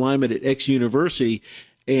offensive lineman at X university,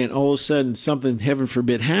 and all of a sudden something, heaven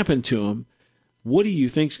forbid, happened to him, what do you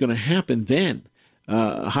think is going to happen then?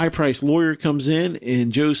 A high-priced lawyer comes in,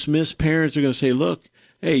 and Joe Smith's parents are going to say, look,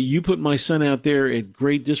 hey, you put my son out there at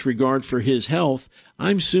great disregard for his health.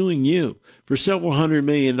 I'm suing you for several $100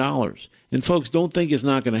 million. And folks, don't think it's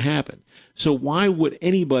not going to happen. So why would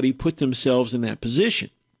anybody put themselves in that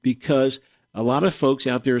position? Because a lot of folks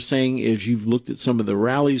out there are saying, as you've looked at some of the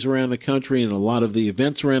rallies around the country and a lot of the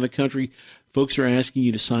events around the country, folks are asking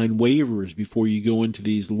you to sign waivers before you go into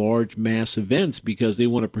these large mass events because they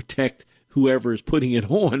want to protect whoever is putting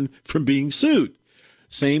it on from being sued.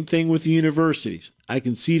 Same thing with the universities. I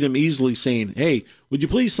can see them easily saying, hey, would you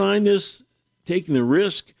please sign this, taking the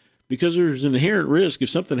risk? Because there's an inherent risk. If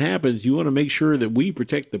something happens, you want to make sure that we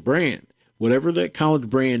protect the brand. Whatever that college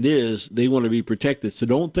brand is, they want to be protected. So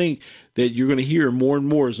don't think that you're going to hear more and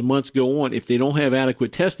more as the months go on. If they don't have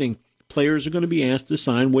adequate testing, players are going to be asked to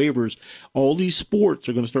sign waivers. All these sports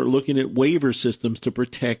are going to start looking at waiver systems to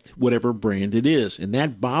protect whatever brand it is. And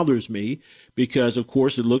that bothers me because, of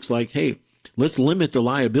course, it looks like, hey, let's limit the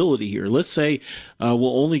liability here. Let's say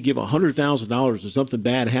we'll only give $100,000 if something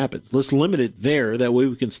bad happens. Let's limit it there. That way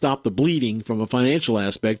we can stop the bleeding from a financial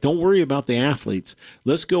aspect. Don't worry about the athletes.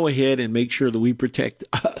 Let's go ahead and make sure that we protect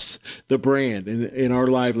us, the brand, and our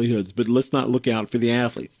livelihoods. But let's not look out for the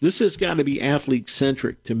athletes. This has got to be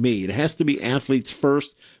athlete-centric to me. It has to be athletes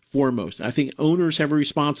first, foremost. I think owners have a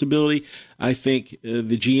responsibility. I think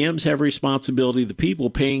the GMs have a responsibility. The people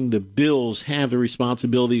paying the bills have the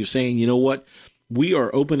responsibility of saying, you know what, we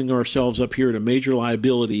are opening ourselves up here to major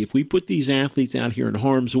liability. If we put these athletes out here in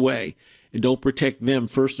harm's way and don't protect them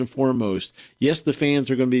first and foremost, yes, the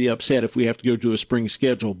fans are going to be upset if we have to go to a spring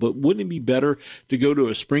schedule, but wouldn't it be better to go to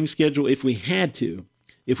a spring schedule if we had to?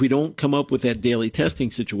 If we don't come up with that daily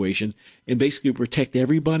testing situation and basically protect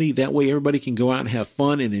everybody, that way everybody can go out and have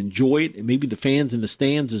fun and enjoy it, and maybe the fans in the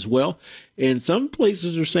stands as well. And some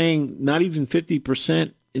places are saying not even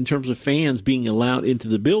 50% in terms of fans being allowed into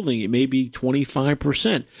the building. It may be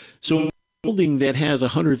 25%. So a building that has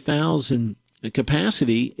 100,000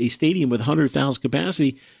 capacity, a stadium with 100,000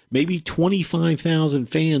 capacity, maybe 25,000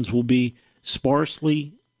 fans will be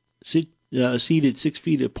sparsely seated 6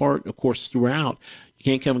 feet apart, of course, throughout. You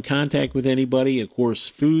can't come in contact with anybody. Of course,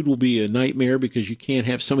 food will be a nightmare because you can't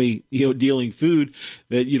have somebody, dealing food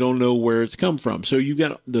that you don't know where it's come from. So you've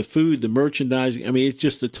got the food, the merchandising. I mean, it's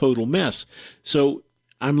just a total mess. So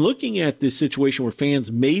I'm looking at this situation where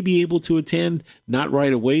fans may be able to attend, not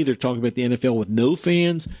right away. They're talking about the NFL with no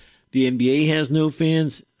fans. The NBA has no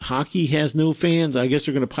fans. Hockey has no fans. I guess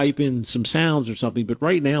they're going to pipe in some sounds or something. But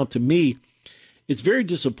right now, to me, it's very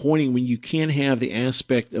disappointing when you can't have the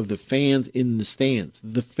aspect of the fans in the stands.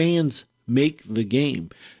 The fans make the game.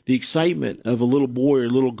 The excitement of a little boy or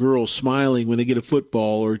little girl smiling when they get a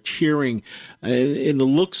football or cheering, and the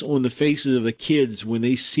looks on the faces of the kids when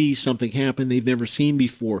they see something happen they've never seen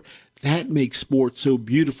before. That makes sports so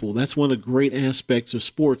beautiful. That's one of the great aspects of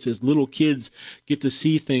sports, is little kids get to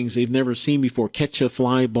see things they've never seen before. Catch a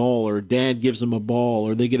fly ball, or dad gives them a ball,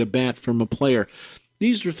 or they get a bat from a player.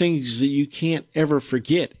 These are things that you can't ever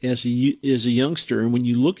forget as a youngster. And when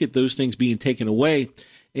you look at those things being taken away,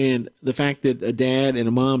 and the fact that a dad and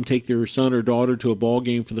a mom take their son or daughter to a ball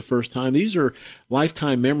game for the first time, these are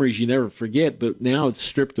lifetime memories you never forget. But now it's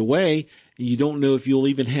stripped away, and you don't know if you'll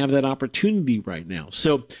even have that opportunity right now.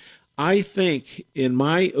 So I think in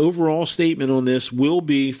my overall statement on this will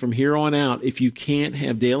be, from here on out, if you can't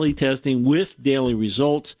have daily testing with daily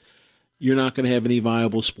results, you're not going to have any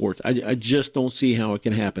viable sports. I just don't see how it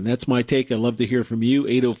can happen. That's my take. I'd love to hear from you.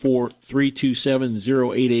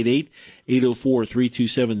 804-327-0888.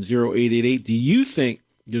 804-327-0888. Do you think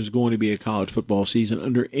there's going to be a college football season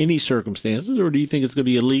under any circumstances, or do you think it's going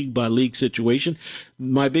to be a league-by-league situation?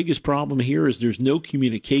 My biggest problem here is there's no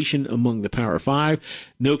communication among the Power Five,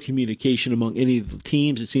 no communication among any of the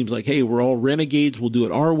teams. It seems like, hey, we're all renegades. We'll do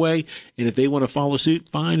it our way, and if they want to follow suit,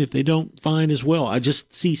 fine. If they don't, fine as well. I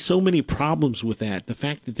just see so many problems with that. The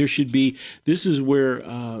fact that there should be, this is where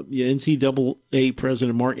NCAA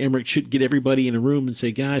President Mark Emmert should get everybody in a room and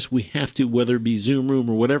say, guys, we have to, whether it be Zoom room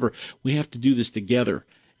or whatever, we have to do this together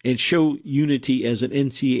and show unity as an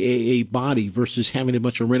NCAA body versus having a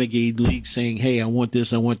bunch of renegade leagues saying, hey, I want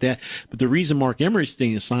this, I want that. But the reason Mark Emmert's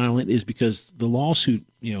staying silent is because the lawsuit,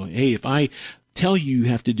 hey, if I tell you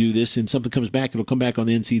have to do this and something comes back, it'll come back on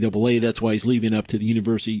the NCAA. That's why he's leaving up to the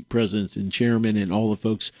university presidents and chairman and all the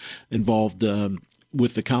folks involved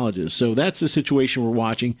with the colleges. So that's the situation we're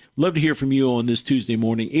watching. Love to hear from you on this Tuesday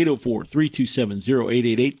morning,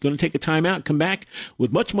 804-327-0888. Going to take a time out, come back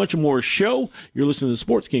with much, much more show. You're listening to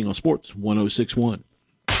Sports King on Sports 106.1.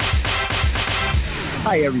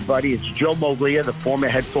 Hi, everybody. It's Joe Moglia, the former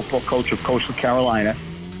head football coach of Coastal Carolina,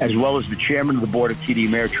 as well as the chairman of the board of TD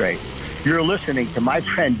Ameritrade. You're listening to my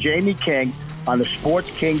friend Jamie King on the Sports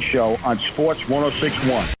King Show on Sports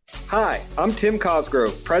 106.1. Hi, I'm Tim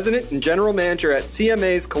Cosgrove, President and General Manager at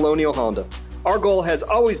CMA's Colonial Honda. Our goal has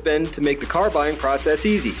always been to make the car buying process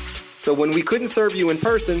easy. So when we couldn't serve you in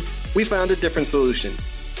person, we found a different solution.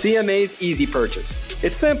 CMA's Easy Purchase.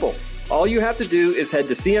 It's simple. All you have to do is head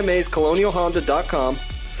to cmascolonialhonda.com,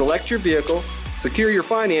 select your vehicle, secure your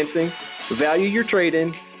financing, value your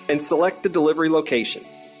trade-in, and select the delivery location.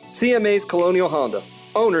 CMA's Colonial Honda.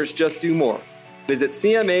 Owners just do more. Visit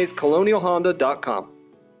cmascolonialhonda.com.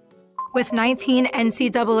 With 19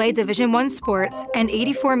 NCAA Division I sports and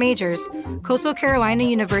 84 majors, Coastal Carolina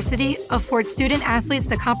University affords student athletes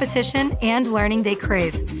the competition and learning they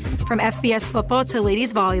crave. From FBS football to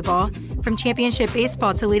ladies volleyball, from championship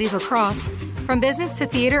baseball to ladies lacrosse, From business to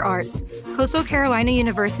theater arts, Coastal Carolina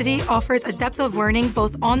University offers a depth of learning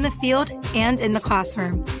both on the field and in the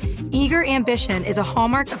classroom. Eager ambition is a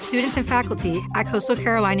hallmark of students and faculty at Coastal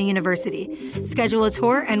Carolina University. Schedule a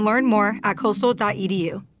tour and learn more at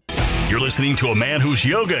coastal.edu. You're listening to a man whose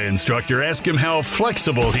yoga instructor asked him how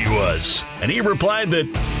flexible he was, and he replied that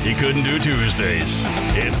he couldn't do Tuesdays.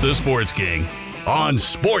 It's the Sports King on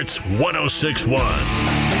Sports 106.1.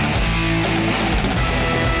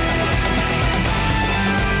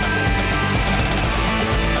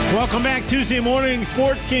 Welcome back, Tuesday morning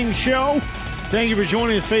Sports King Show. Thank you for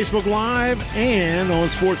joining us Facebook Live and on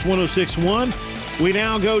Sports 106.1. We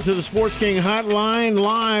now go to the Sports King Hotline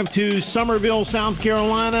live to Summerville, South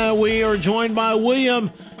Carolina. We are joined by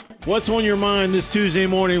William. What's on your mind this Tuesday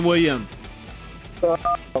morning, William? Oh,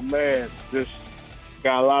 man, just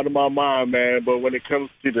got a lot on my mind, man. But when it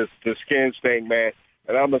comes to the Skins thing, man,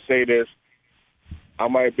 and I'm going to say this, I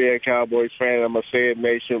might be a Cowboys fan. I'm going to say it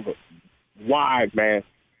nation, but why, man?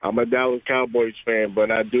 I'm a Dallas Cowboys fan, but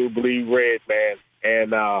I do believe red, man.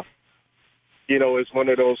 And, it's one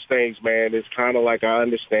of those things, man. It's kind of like I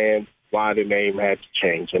understand why the name had to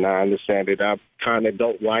change, and I understand it. I kind of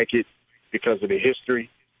don't like it because of the history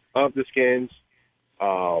of the Skins.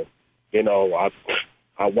 I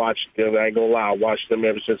watched them. I ain't gonna lie, I watched them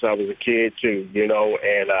ever since I was a kid, too,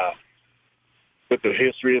 and with the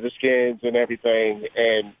history of the Skins and everything,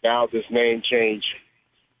 and now this name change,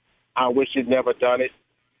 I wish it never done it.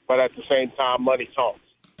 But at the same time, money talks.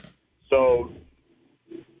 So,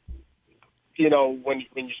 when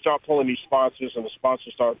you start pulling these sponsors and the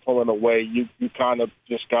sponsors start pulling away, you kind of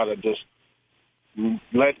just got to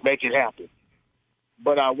make it happen.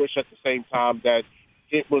 But I wish at the same time that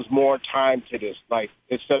it was more time to this. Like,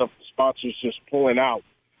 instead of the sponsors just pulling out,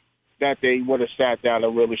 that they would have sat down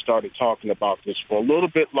and really started talking about this for a little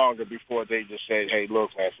bit longer before they just said, hey, look,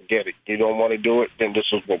 man, forget it. You don't want to do it, then this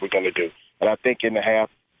is what we're going to do. And I think to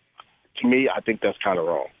me, I think that's kind of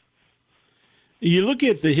wrong. You look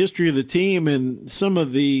at the history of the team and some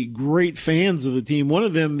of the great fans of the team. One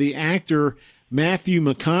of them, the actor Matthew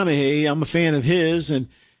McConaughey, I'm a fan of his, and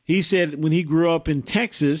he said when he grew up in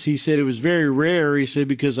Texas, he said it was very rare. He said,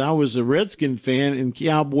 because I was a Redskin fan in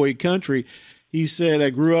cowboy country. He said, I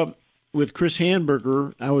grew up with Chris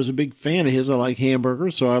Hamburger. I was a big fan of his. I like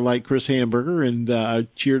hamburgers, so I like Chris Hamburger, and I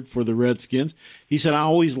cheered for the Redskins. He said, I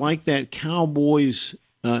always liked that Cowboys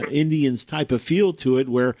Indians type of feel to it,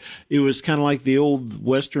 where it was kind of like the old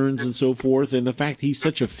Westerns and so forth. And the fact he's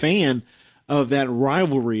such a fan of that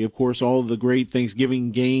rivalry, of course, all of the great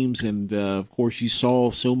Thanksgiving games. And, of course, you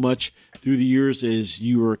saw so much through the years as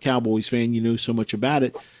you were a Cowboys fan. You know so much about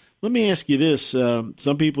it. Let me ask you this.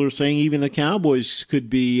 Some people are saying even the Cowboys could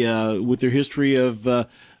be, with their history of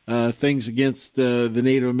things against the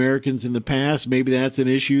Native Americans in the past, maybe that's an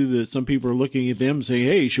issue that some people are looking at them and saying,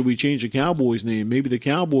 hey, should we change the Cowboys name? Maybe the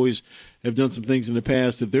Cowboys have done some things in the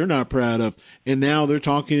past that they're not proud of. And now they're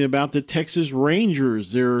talking about the Texas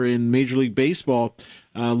Rangers. They're in Major League Baseball,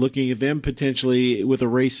 looking at them potentially with a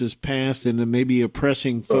racist past and maybe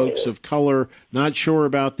oppressing folks of color. Not sure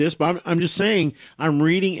about this, but I'm just saying, I'm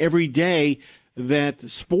reading every day that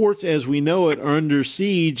sports as we know it are under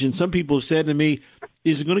siege. And some people have said to me,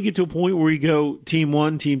 is it going to get to a point where we go team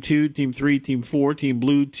 1, team 2, team 3, team 4, team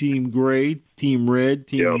blue, team gray, team red,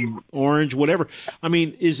 team orange, whatever? I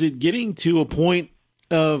mean, is it getting to a point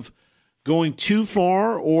of going too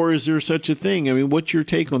far, or is there such a thing? I mean, what's your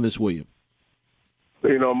take on this, William?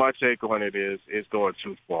 My take on it is going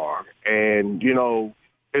too far. And,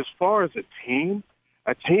 as far as a team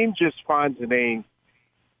just finds a name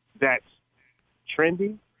that's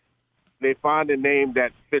trendy. They find a name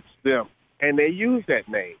that fits them, and they use that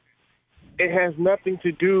name. It has nothing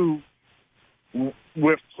to do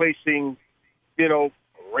with placing,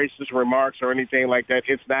 racist remarks or anything like that.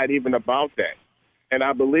 It's not even about that. And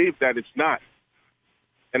I believe that it's not.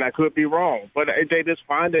 And I could be wrong. But they just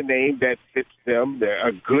find a name that fits them. They're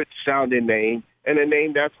a good-sounding name and a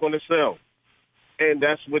name that's going to sell. And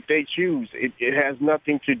that's what they choose. It has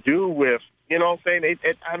nothing to do with, you know what I'm saying?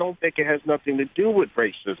 I don't think it has nothing to do with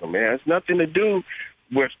racism. It has nothing to do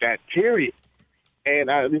with that, period.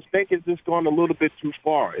 And I just think it's just gone a little bit too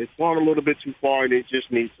far. It's gone a little bit too far, and it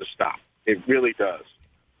just needs to stop. It really does.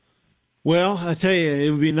 Well, I tell you,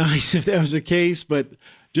 it would be nice if that was the case, but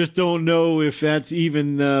just don't know if that's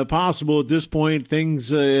even possible at this point.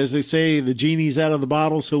 Things, as they say, the genie's out of the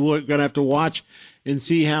bottle, so we're going to have to watch and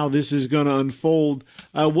see how this is going to unfold.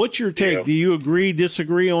 What's your take? Yeah. Do you agree,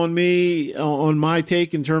 disagree on me, on my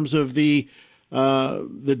take in terms of the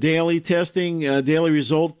the daily testing, daily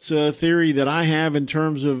results theory that I have in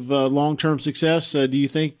terms of long-term success? Do you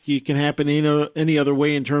think it can happen any other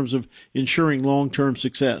way in terms of ensuring long-term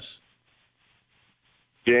success?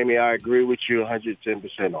 Jamie, I agree with you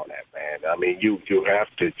 110% on that, man. I mean, you have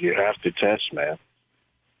to test, man.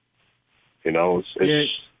 You know,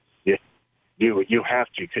 you have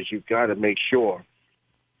to, because you've got to make sure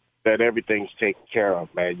that everything's taken care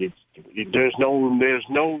of, man. There's no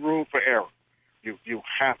room for error. You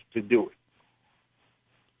have to do it.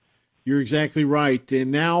 You're exactly right.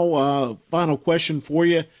 And now, final question for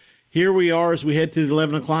you. Here we are as we head to the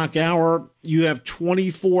 11 o'clock hour. You have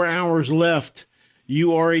 24 hours left.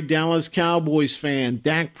 You are a Dallas Cowboys fan.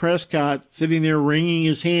 Dak Prescott sitting there wringing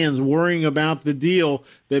his hands, worrying about the deal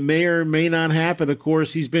that may or may not happen. Of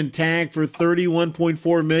course, he's been tagged for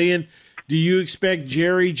 $31.4 million. Do you expect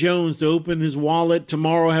Jerry Jones to open his wallet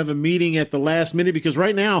tomorrow, have a meeting at the last minute? Because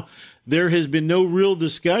right now there has been no real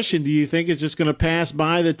discussion. Do you think it's just going to pass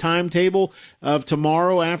by the timetable of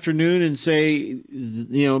tomorrow afternoon and say,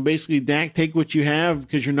 basically, Dak, take what you have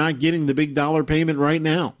because you're not getting the big dollar payment right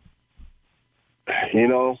now?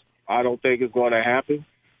 I don't think it's going to happen.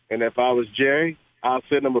 And if I was Jerry, I'll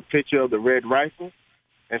send him a picture of the red rifle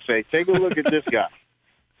and say, take a look at this guy.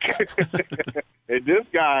 And this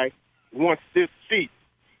guy wants this seat.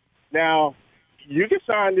 Now, you can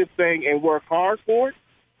sign this thing and work hard for it,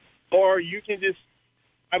 or you can just,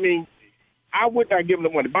 I would not give him the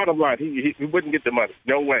money. Bottom line, he wouldn't get the money.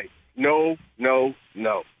 No way. No.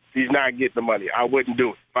 He's not getting the money. I wouldn't do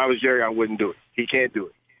it. If I was Jerry, I wouldn't do it. He can't do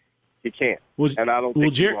it. He can't. And I don't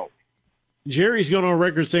think he won't. Jerry's going on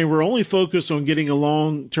record saying we're only focused on getting a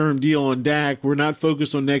long-term deal on Dak. We're not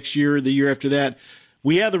focused on next year, the year after that.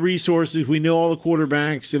 We have the resources. We know all the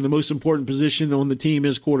quarterbacks, and the most important position on the team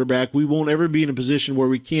is quarterback. We won't ever be in a position where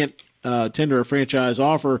we can't tender a franchise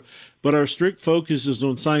offer, but our strict focus is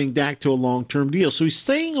on signing Dak to a long-term deal. So he's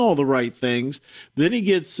saying all the right things. Then he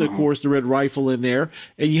gets, of course, the red rifle in there,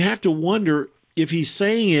 and you have to wonder if he's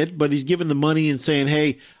saying it, but he's giving the money and saying,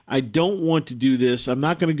 hey, I don't want to do this. I'm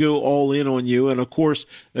not going to go all in on you. And, of course,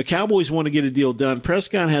 the Cowboys want to get a deal done.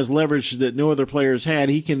 Prescott has leverage that no other players had.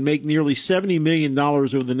 He can make nearly $70 million over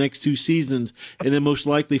the next 2 seasons and then most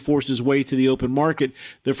likely force his way to the open market.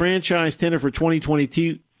 The franchise tender for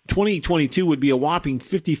 2022 would be a whopping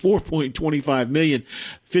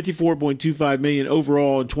 $54.25 million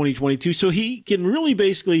overall in 2022. So he can really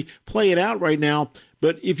basically play it out right now.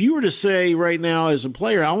 But if you were to say right now as a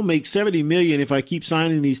player, I'll make $70 million if I keep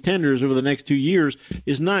signing these tenders over the next 2 years,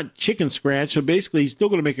 is not chicken scratch. So basically, he's still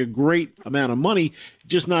going to make a great amount of money,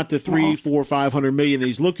 just not the $300, $400, $500 million that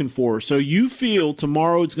he's looking for. So you feel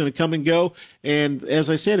tomorrow it's going to come and go. And as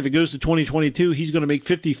I said, if it goes to 2022, he's going to make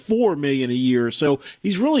 $54 million a year. So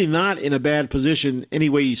he's really not in a bad position any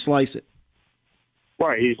way you slice it.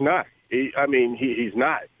 Right, he's not. He's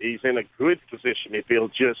not. He's in a good position if he'll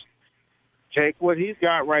just take what he's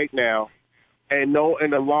got right now and know in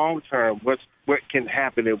the long term what can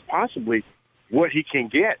happen and possibly what he can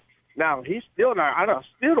get. Now, he's still not. I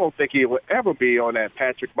still don't think he will ever be on that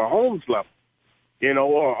Patrick Mahomes level,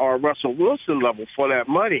 or Russell Wilson level for that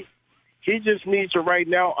money. He just needs to right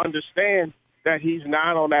now understand that he's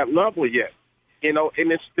not on that level yet, and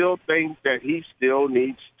it's still things that he still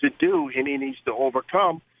needs to do and he needs to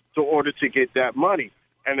overcome in order to get that money.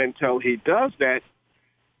 And until he does that,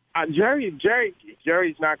 Jerry's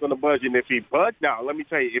not going to budge. And if he budges, now let me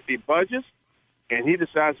tell you, if he budges and he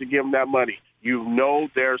decides to give him that money,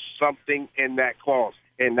 there's something in that clause,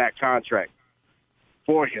 in that contract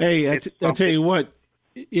for him. Hey, I'll tell you what.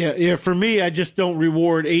 Yeah. For me, I just don't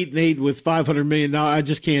reward 8-8 with $500 million. I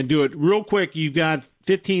just can't do it. Real quick, you've got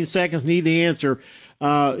 15 seconds. Need the answer.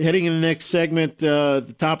 Heading in the next segment, at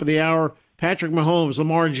the top of the hour. Patrick Mahomes,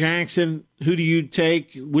 Lamar Jackson, who do you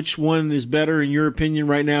take? Which one is better in your opinion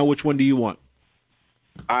right now? Which one do you want?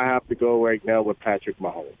 I have to go right now with Patrick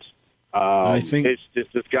Mahomes. I think it's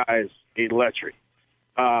just this guy is electric.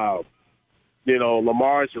 Lamar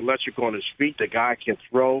is electric on his feet. The guy can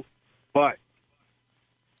throw, but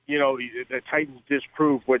the Titans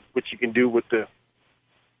disprove what you can do with the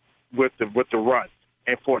run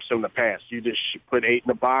and force them to pass. You just put 8 in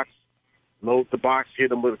the box. Load the box,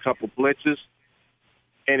 hit him with a couple blitzes,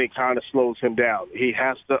 and it kind of slows him down. He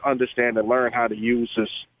has to understand and learn how to use his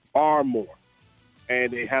arm more,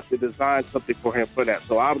 and they have to design something for him for that.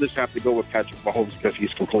 So I'll just have to go with Patrick Mahomes because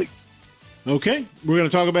he's complete. Okay, we're going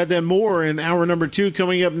to talk about that more in hour number 2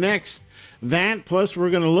 coming up next. That, plus we're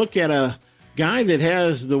going to look at a guy that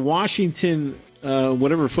has the Washington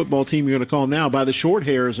whatever football team you're going to call now, by the short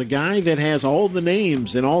hairs, a guy that has all the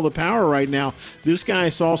names and all the power right now. This guy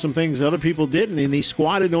saw some things other people didn't, and he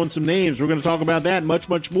squatted on some names. We're going to talk about that and much,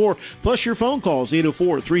 much more. Plus your phone calls,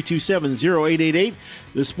 804-327-0888.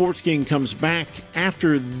 The Sports King comes back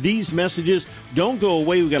after these messages. Don't go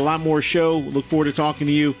away. We've got a lot more show. Look forward to talking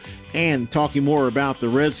to you and talking more about the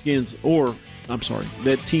Redskins,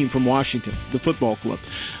 that team from Washington, the football club.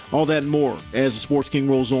 All that and more as the Sports King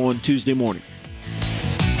rolls on Tuesday morning.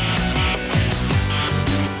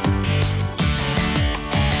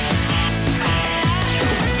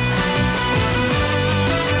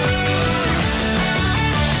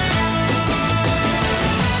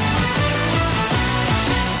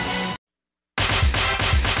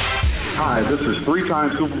 Hi, this is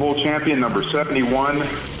three-time Super Bowl champion number 71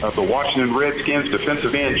 of the Washington Redskins,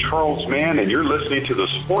 defensive end Charles Mann, and you're listening to the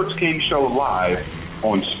Sports King Show live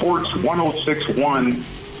on Sports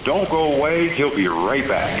 106.1. Don't go away. He'll be right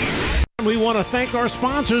back. We want to thank our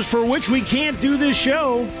sponsors, for which we can't do this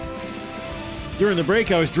show. During the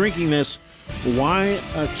break, I was drinking this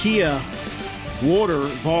Waiakea water,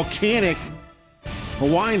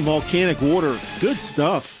 Hawaiian volcanic water. Good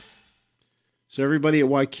stuff. So everybody at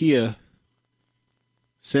Waiakea,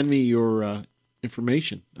 send me your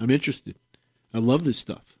information. I'm interested. I love this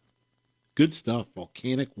stuff. Good stuff.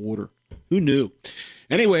 Volcanic water. Who knew?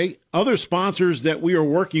 Anyway, other sponsors that we are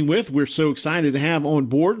working with, we're so excited to have on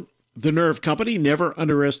board. The Nerve Company. Never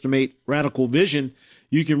underestimate Radical Vision.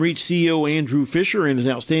 You can reach CEO Andrew Fisher and his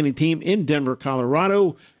outstanding team in Denver,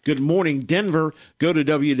 Colorado. Good morning, Denver. Go to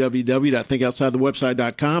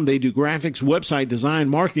www.thinkoutsidethewebsite.com. They do graphics, website design,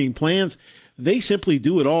 marketing plans. They simply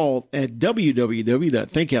do it all at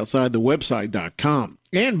www.thinkoutsidethewebsite.com.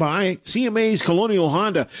 And by CMA's Colonial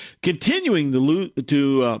Honda, continuing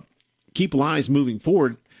to keep lives moving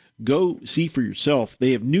forward. Go see for yourself.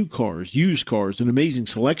 They have new cars, used cars, an amazing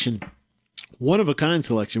selection, one-of-a-kind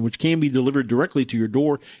selection, which can be delivered directly to your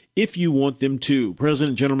door if you want them to. President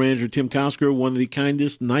and General Manager Tim Cosgrove, one of the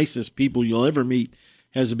kindest, nicest people you'll ever meet,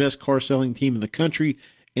 has the best car-selling team in the country,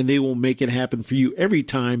 and they will make it happen for you every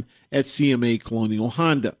time at CMA Colonial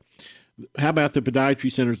Honda. How about the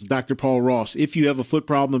podiatry centers, Dr. Paul Ross? If you have a foot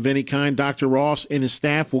problem of any kind, Dr. Ross and his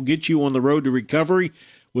staff will get you on the road to recovery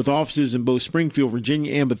with offices in both Springfield,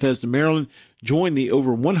 Virginia, and Bethesda, Maryland. Join the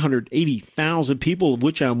over 180,000 people, of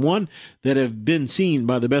which I'm one, that have been seen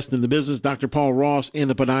by the best in the business, Dr. Paul Ross and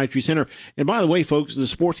the Podiatry Center. And by the way, folks, the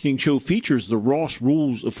Sports King Show features the Ross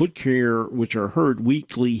Rules of Foot Care, which are heard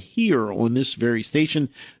weekly here on this very station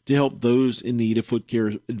to help those in need of foot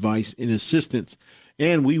care advice and assistance.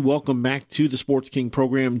 And we welcome back to the Sports King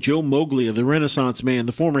program Joe Moglia, the Renaissance man,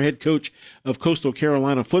 the former head coach of Coastal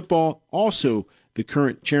Carolina football, also the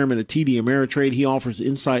current chairman of TD Ameritrade. He offers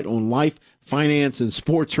insight on life, finance, and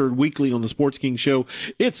sports, heard weekly on the Sports King Show.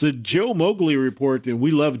 It's a Joe Moglia report, and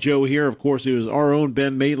we love Joe here. Of course, it was our own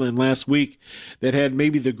Ben Maitland last week that had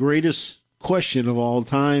maybe the greatest question of all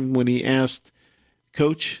time when he asked,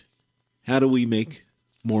 Coach, how do we make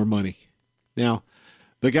more money? Now,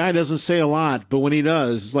 the guy doesn't say a lot, but when he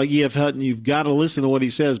does, it's like E.F. Hutton, you've got to listen to what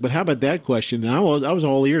he says. But how about that question? And I was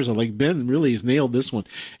all ears. I'm like, Ben really has nailed this one.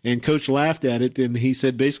 And Coach laughed at it, and he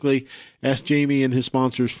said, basically, ask Jamie and his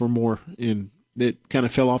sponsors for more. And it kind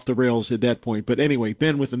of fell off the rails at that point. But anyway,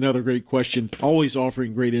 Ben with another great question, always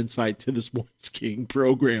offering great insight to the Sports King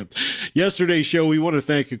program. Yesterday's show, we want to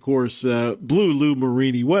thank, of course, Blue Lou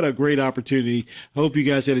Marini. What a great opportunity. I hope you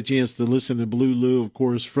guys had a chance to listen to Blue Lou, of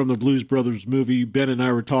course, from the Blues Brothers movie. Ben and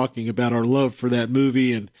I were talking about our love for that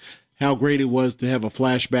movie and how great it was to have a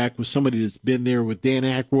flashback with somebody that's been there with Dan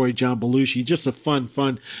Aykroyd, John Belushi. Just a fun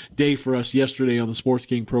day for us yesterday on the Sports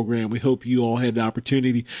King program. We hope you all had the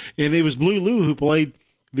opportunity. And it was Blue Lou who played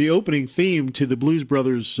the opening theme to the Blues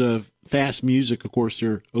Brothers Fast Music, of course,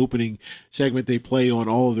 their opening segment they play on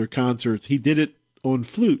all of their concerts. He did it on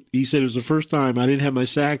flute. He said it was the first time. I didn't have my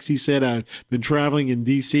sax. He said, I've been traveling in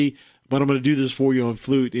D.C., but I'm going to do this for you on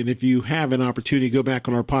flute. And if you have an opportunity, go back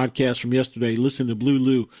on our podcast from yesterday, listen to Blue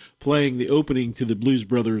Lou playing the opening to the Blues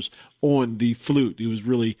Brothers on the flute. It was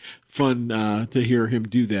really fun to hear him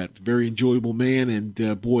do that. Very enjoyable man,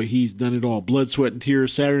 and boy, he's done it all. Blood, Sweat, and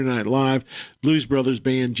Tears, Saturday Night Live, Blues Brothers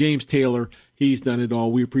Band, James Taylor, he's done it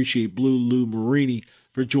all. We appreciate Blue Lou Marini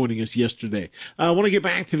for joining us yesterday. I want to get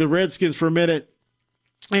back to the Redskins for a minute.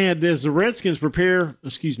 And as the Redskins prepare,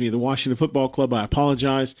 the Washington Football Club, I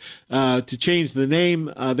apologize, to change the name,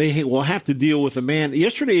 they will have to deal with a man.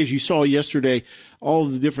 Yesterday, as you saw yesterday, all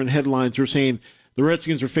of the different headlines were saying the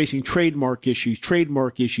Redskins are facing trademark issues.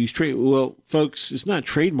 Well, folks, it's not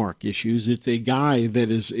trademark issues. It's a guy that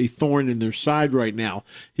is a thorn in their side right now.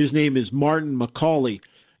 His name is Martin McCauley.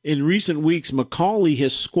 In recent weeks, McCauley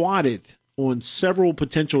has squatted on several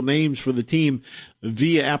potential names for the team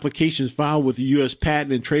via applications filed with the U.S.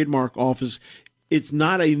 Patent and Trademark Office. It's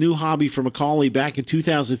not a new hobby for McCauley. Back in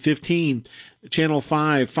 2015, Channel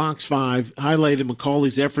 5, Fox 5, highlighted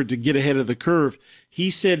McCauley's effort to get ahead of the curve. He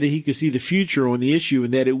said that he could see the future on the issue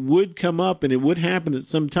and that it would come up and it would happen at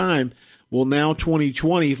some time. Well, now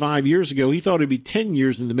 2020, 5 years ago, he thought it'd be 10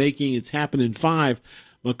 years in the making. It's happened in 5.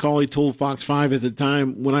 McCauley told Fox 5 at the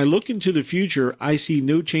time, when I look into the future, I see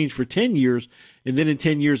no change for 10 years. And then in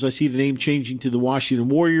 10 years, I see the name changing to the Washington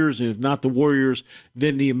Warriors. And if not the Warriors,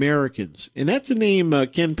 then the Americans. And that's the name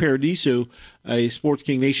Ken Paradiso, a Sports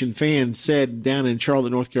King Nation fan, said down in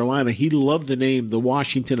Charlotte, North Carolina. He loved the name the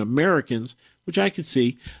Washington Americans, which I could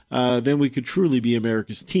see. Then we could truly be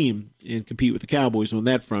America's team and compete with the Cowboys on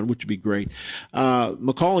that front, which would be great.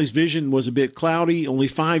 McCauley's vision was a bit cloudy. Only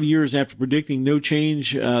 5 years after predicting no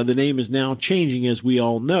change, the name is now changing, as we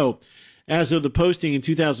all know. As of the posting in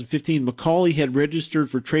 2015, McCauley had registered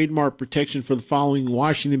for trademark protection for the following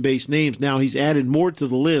Washington-based names. Now he's added more to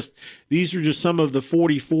the list. These are just some of the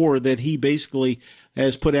 44 that he basically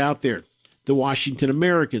has put out there. The Washington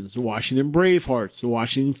Americans, the Washington Bravehearts, the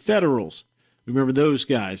Washington Federals. Remember those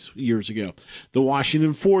guys years ago. The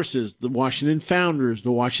Washington Forces, the Washington Founders,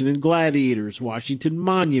 the Washington Gladiators, Washington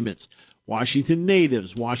Monuments, Washington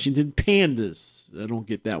Natives, Washington Pandas. I don't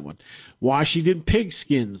get that one. Washington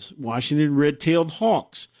Pigskins, Washington Red-Tailed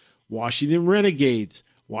Hawks, Washington Renegades,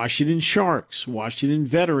 Washington Sharks, Washington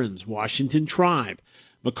Veterans, Washington Tribe.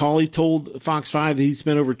 McCauley told Fox 5 that he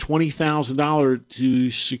spent over $20,000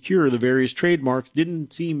 to secure the various trademarks.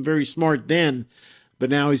 Didn't seem very smart then, but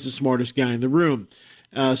now he's the smartest guy in the room.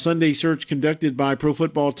 Sunday search conducted by Pro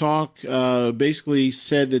Football Talk basically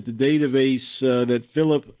said that the database that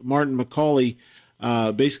Philip Martin McCauley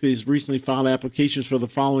basically has recently filed applications for the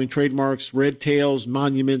following trademarks: Red Tails,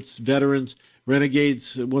 Monuments, Veterans,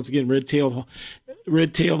 Renegades, once again, Red-Tailed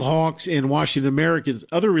Hawks, and Washington Americans.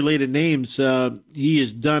 Other related names, he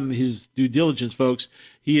has done his due diligence, folks.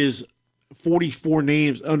 He has 44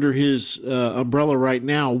 names under his umbrella right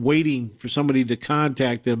now, waiting for somebody to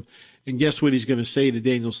contact him. And guess what he's going to say to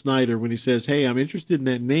Daniel Snyder when he says, hey, I'm interested in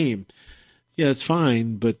that name. Yeah, that's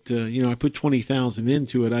fine, but, I put $20,000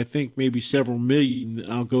 into it. I think maybe several million.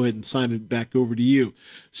 I'll go ahead and sign it back over to you.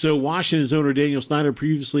 So Washington's owner Daniel Snyder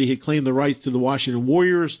previously had claimed the rights to the Washington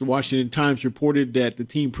Warriors. The Washington Times reported that the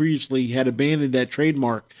team previously had abandoned that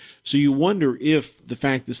trademark. So you wonder if the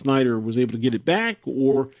fact that Snyder was able to get it back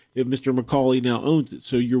or if Mr. McCauley now owns it.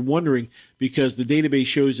 So you're wondering, because the database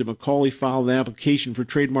shows that McCauley filed an application for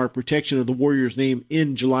trademark protection of the Warriors name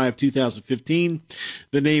in July of 2015.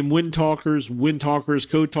 The name Wind Talkers,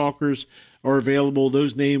 Code Talkers are available.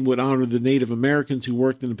 Those names would honor the Native Americans who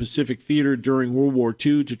worked in the Pacific Theater during World War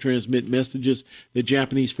II to transmit messages that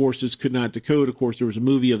Japanese forces could not decode. Of course, there was a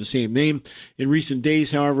movie of the same name. In recent days,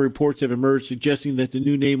 however, reports have emerged suggesting that the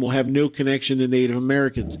new name will have no connection to Native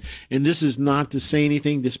Americans. And this is not to say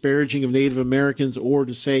anything disparaging of Native Americans or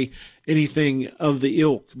to say anything of the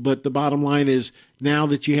ilk. But the bottom line is, now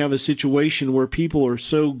that you have a situation where people are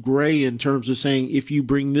so gray in terms of saying, if you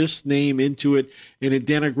bring this name into it and it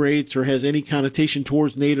denigrates or has any connotation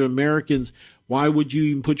towards Native Americans, why would you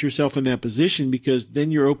even put yourself in that position? Because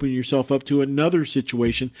then you're opening yourself up to another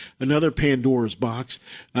situation, another Pandora's box.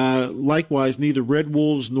 Likewise, neither Red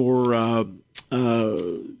Wolves nor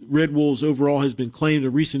Red Wolves overall has been claimed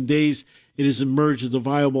in recent days. It has emerged as a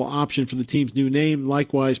viable option for the team's new name.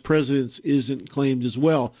 Likewise, Presidents isn't claimed as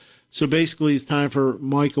well. So basically, it's time for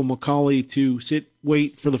Michael McCauley to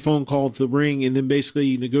wait for the phone call to ring, and then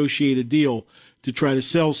basically negotiate a deal to try to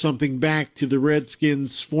sell something back to the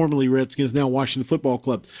Redskins, formerly Redskins, now Washington Football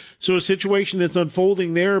Club. So a situation that's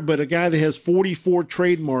unfolding there, but a guy that has 44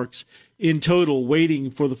 trademarks in total waiting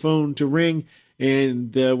for the phone to ring.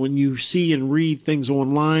 And when you see and read things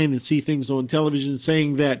online and see things on television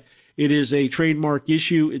saying that it is a trademark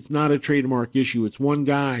issue, it's not a trademark issue. It's one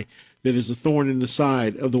guy that is a thorn in the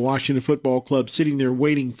side of the Washington Football Club sitting there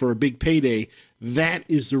waiting for a big payday. That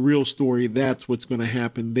is the real story. That's what's going to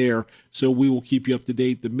happen there. So we will keep you up to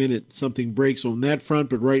date the minute something breaks on that front.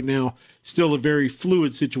 But right now, still a very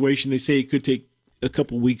fluid situation. They say it could take a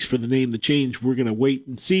couple weeks for the name to change. We're going to wait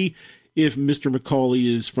and see if Mr.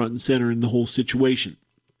 McCauley is front and center in the whole situation.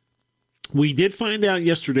 We did find out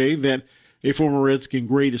yesterday that a former Redskin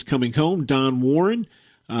great is coming home, Don Warren.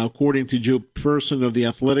 According to Joe Person of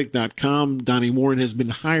TheAthletic.com, Donnie Warren has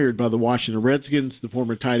been hired by the Washington Redskins, the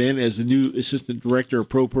former tight end, as the new assistant director of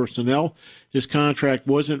pro personnel. His contract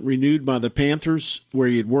wasn't renewed by the Panthers, where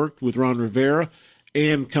he had worked with Ron Rivera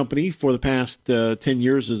and company for the past 10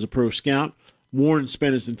 years as a pro scout. Warren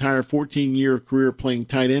spent his entire 14-year career playing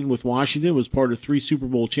tight end with Washington, was part of 3 Super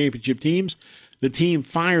Bowl championship teams. The team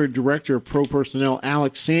fired Director of Pro Personnel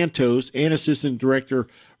Alex Santos and Assistant Director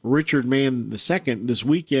Richard Mann II this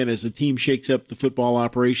weekend as the team shakes up the football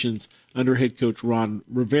operations under head coach Ron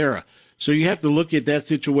Rivera. So you have to look at that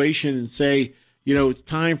situation and say, it's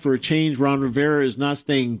time for a change. Ron Rivera is not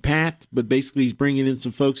staying pat, but basically he's bringing in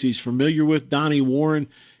some folks he's familiar with. Donnie Warren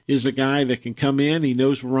is a guy that can come in. He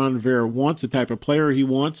knows what Ron Rivera wants, the type of player he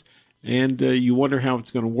wants, and you wonder how it's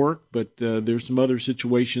going to work. But there's some other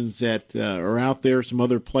situations that are out there, some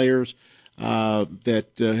other players that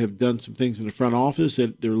have done some things in the front office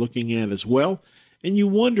that they're looking at as well. And you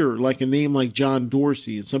wonder, like a name like John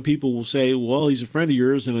Dorsey, and some people will say, well, he's a friend of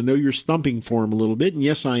yours, and I know you're stumping for him a little bit, and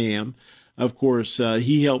yes, I am. Of course,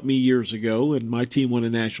 he helped me years ago, and my team won a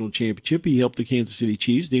national championship. He helped the Kansas City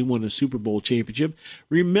Chiefs. They won a Super Bowl championship.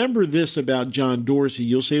 Remember this about John Dorsey.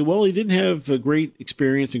 You'll say, well, he didn't have a great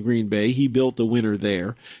experience in Green Bay. He built a winner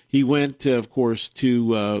there. He went, of course,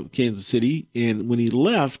 to Kansas City, and when he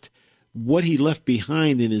left, what he left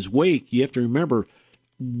behind in his wake, you have to remember,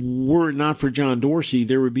 were it not for John Dorsey,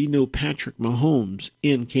 there would be no Patrick Mahomes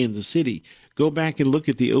in Kansas City. Go back and look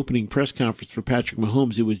at the opening press conference for Patrick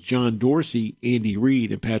Mahomes. It was John Dorsey, Andy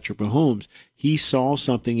Reid, and Patrick Mahomes. He saw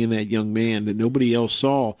something in that young man that nobody else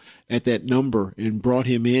saw at that number and brought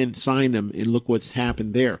him in, signed him, and look what's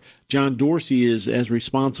happened there. John Dorsey is as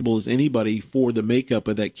responsible as anybody for the makeup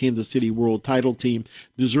of that Kansas City World title team,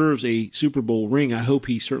 deserves a Super Bowl ring. I hope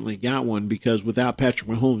he certainly got one because without Patrick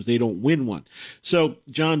Mahomes, they don't win one. So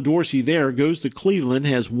John Dorsey there goes to Cleveland,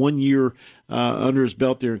 has 1 year under his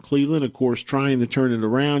belt there in Cleveland, of course, trying to turn it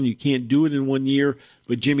around. You can't do it in 1 year,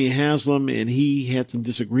 but Jimmy Haslam and he had some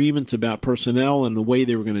disagreements about personnel and the way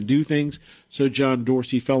they were going to do things. So John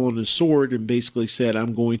Dorsey fell on his sword and basically said,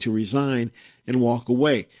 I'm going to resign and walk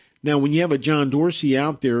away. Now, when you have a John Dorsey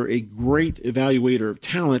out there, a great evaluator of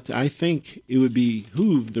talent, I think it would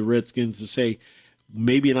behoove the Redskins to say,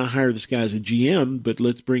 maybe not hire this guy as a GM, but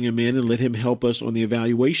let's bring him in and let him help us on the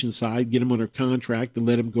evaluation side, get him under contract and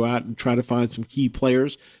let him go out and try to find some key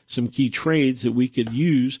players, some key trades that we could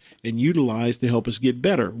use and utilize to help us get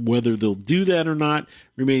better. Whether they'll do that or not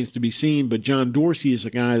remains to be seen, but John Dorsey is a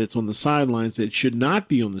guy that's on the sidelines that should not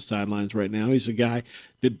be on the sidelines right now. He's a guy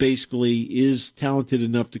that basically is talented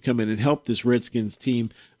enough to come in and help this Redskins team,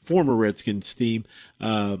 former Redskins team,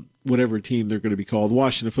 whatever team they're going to be called,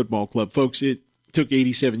 Washington Football Club. Folks, it took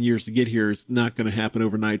 87 years to get here. It's not going to happen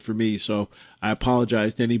overnight for me, so I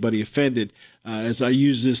apologize to anybody offended as I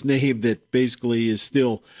use this name that basically is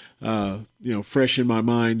still fresh in my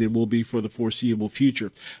mind and will be for the foreseeable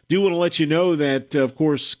future. Do want to let you know that, of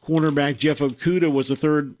course, cornerback Jeff Okudah was the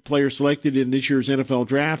third player selected in this year's NFL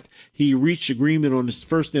draft. He reached agreement on his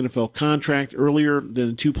first NFL contract earlier than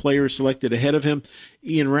the 2 players selected ahead of him.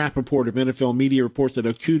 Ian Rappaport of NFL Media reports that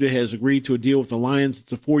Okudah has agreed to a deal with the Lions.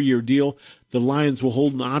 It's a 4-year deal. The Lions will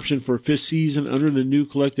hold an option for a 5th season under the new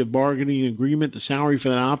collective bargaining agreement. The salary for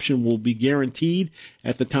that option will be guaranteed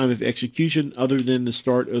at the time of execution other than the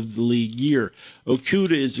start of the league year.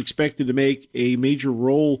 Okudah is expected to make a major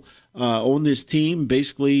role on this team,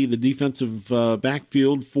 basically the defensive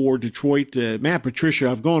backfield for Detroit. Matt Patricia,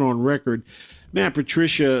 I've gone on record. Matt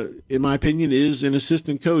Patricia, in my opinion, is an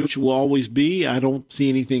assistant coach, will always be. I don't see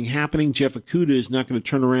anything happening. Jeff Okudah is not going to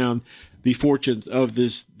turn around the fortunes of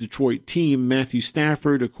this Detroit team. Matthew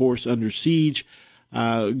Stafford, of course, under siege.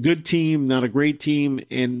 Good team, not a great team.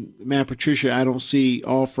 And Matt Patricia, I don't see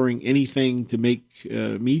offering anything to make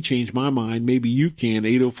me change my mind. Maybe you can.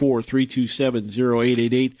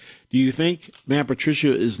 804-327-0888. Do you think Matt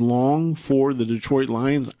Patricia is long for the Detroit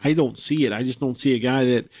Lions? I don't see it. I just don't see a guy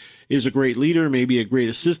that is a great leader, maybe a great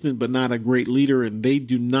assistant, but not a great leader, and they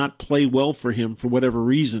do not play well for him for whatever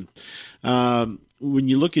reason. When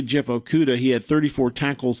you look at Jeff Okudah, he had 34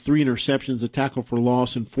 tackles, 3 interceptions, a tackle for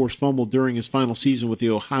loss, and forced fumble during his final season with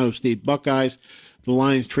the Ohio State Buckeyes. The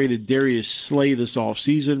Lions traded Darius Slay this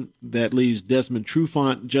offseason. That leaves Desmond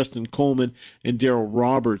Trufant, Justin Coleman, and Darryl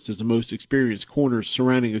Roberts as the most experienced corners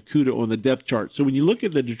surrounding Okudah on the depth chart. So when you look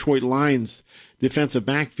at the Detroit Lions defensive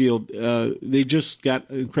backfield, they just got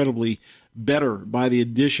incredibly better by the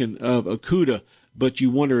addition of Okudah. But you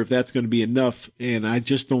wonder if that's going to be enough, and I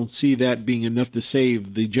just don't see that being enough to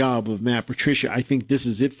save the job of Matt Patricia. I think this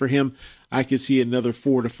is it for him. I could see another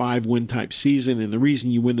 4 to 5 win type season, and the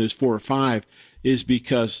reason you win those 4 or 5 is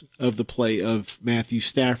because of the play of Matthew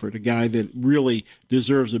Stafford, a guy that really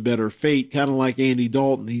deserves a better fate, kind of like Andy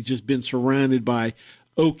Dalton. He's just been surrounded by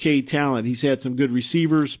okay talent. He's had some good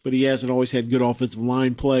receivers, but he hasn't always had good offensive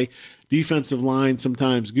line play. Defensive line,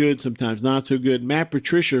 sometimes good, sometimes not so good. Matt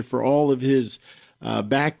Patricia, for all of his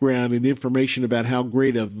background and information about how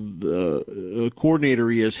great a coordinator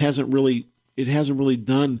he is, hasn't really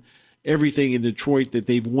done everything in Detroit that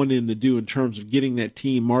they've wanted him to do in terms of getting that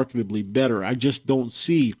team marketably better. I just don't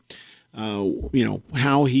see,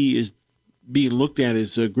 how he is being looked at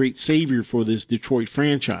as a great savior for this Detroit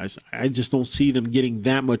franchise. I just don't see them getting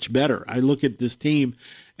that much better. I look at this team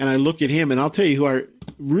and I look at him, and I'll tell you who I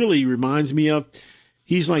really reminds me of.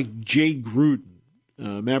 He's like Jay Gruden,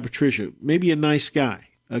 Matt Patricia, maybe a nice guy,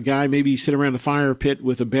 a guy maybe sit around a fire pit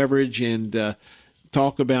with a beverage and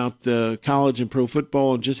talk about college and pro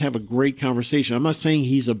football and just have a great conversation. I'm not saying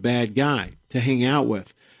he's a bad guy to hang out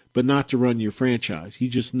with, but not to run your franchise.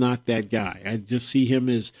 He's just not that guy. I just see him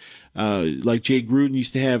as like Jay Gruden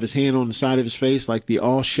used to have his hand on the side of his face, like the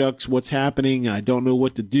all shucks, what's happening? I don't know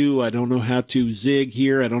what to do. I don't know how to zig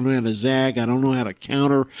here. I don't know how to zag. I don't know how to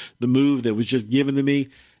counter the move that was just given to me.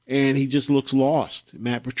 And he just looks lost.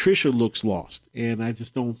 Matt Patricia looks lost. And I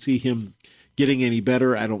just don't see him getting any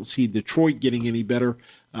better. I don't see Detroit getting any better.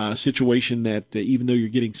 Situation that even though you're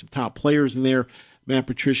getting some top players in there, Matt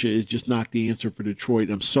Patricia is just not the answer for Detroit.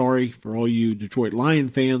 I'm sorry for all you Detroit Lion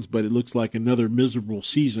fans, but it looks like another miserable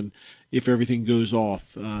season if everything goes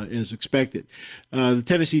off as expected. The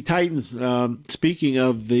Tennessee Titans, speaking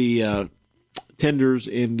of the tenders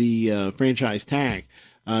and the franchise tag,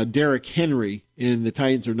 Derrick Henry and the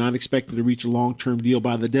Titans are not expected to reach a long-term deal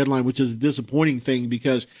by the deadline, which is a disappointing thing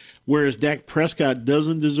because whereas Dak Prescott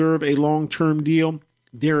doesn't deserve a long-term deal,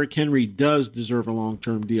 Derrick Henry does deserve a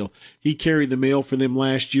long-term deal. He carried the mail for them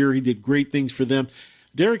last year. He did great things for them.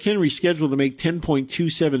 Derrick Henry's scheduled to make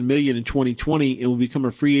 $10.27 million in 2020 and will become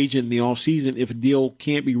a free agent in the offseason if a deal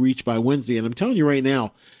can't be reached by Wednesday. And I'm telling you right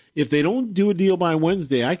now, if they don't do a deal by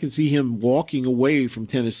Wednesday, I can see him walking away from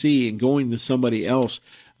Tennessee and going to somebody else.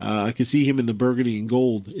 I can see him in the burgundy and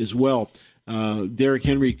gold as well. Derrick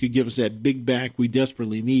Henry could give us that big back we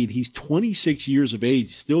desperately need. He's 26 years of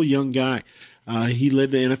age, still a young guy. He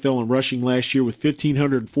led the NFL in rushing last year with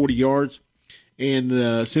 1,540 yards.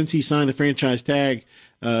 And since he signed the franchise tag,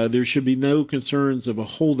 there should be no concerns of a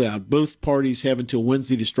holdout. Both parties have until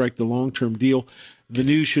Wednesday to strike the long-term deal. The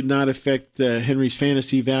news should not affect Henry's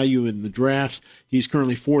fantasy value in the drafts. He's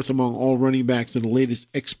currently fourth among all running backs in the latest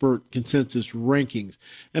expert consensus rankings.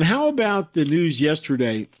 And how about the news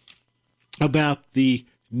yesterday about the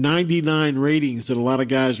 99 ratings that a lot of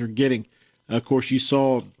guys are getting? Of course, you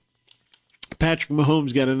saw Patrick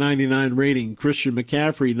Mahomes got a 99 rating. Christian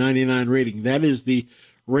McCaffrey, 99 rating. That is the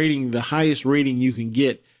rating, the highest rating you can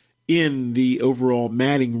get in the overall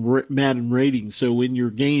Madden rating. So in your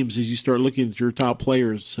games, as you start looking at your top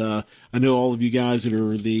players, I know all of you guys that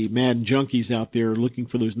are the Madden junkies out there looking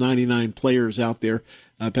for those 99 players out there,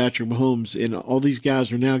 Patrick Mahomes, and all these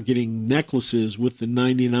guys are now getting necklaces with the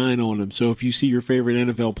 99 on them. So if you see your favorite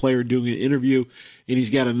NFL player doing an interview and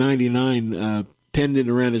he's got a 99 pendant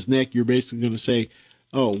around his neck, you're basically going to say,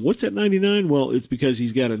 oh, what's that 99? Well, it's because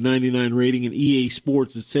he's got a 99 rating, and EA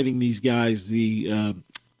Sports is sending these guys the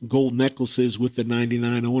gold necklaces with the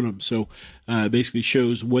 99 on them. So basically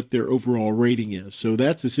shows what their overall rating is. So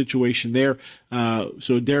that's the situation there.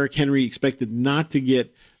 So Derrick Henry expected not to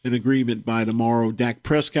get an agreement by tomorrow. Dak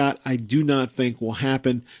Prescott, I do not think will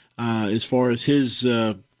happen. As far as his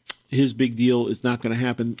big deal, is not going to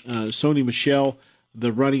happen. Sony Michel,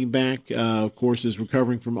 the running back, of course, is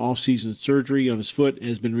recovering from off-season surgery on his foot,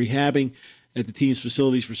 has been rehabbing at the team's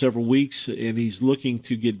facilities for several weeks, and he's looking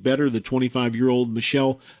to get better. The 25-year-old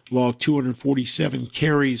Michel logged 247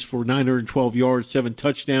 carries for 912 yards, 7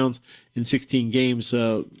 touchdowns in 16 games.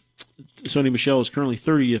 Sony Michel is currently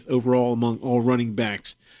 30th overall among all running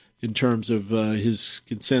backs in terms of his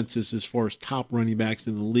consensus as far as top running backs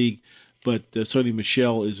in the league. But Sony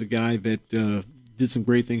Michel is a guy that did some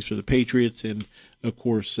great things for the Patriots and, of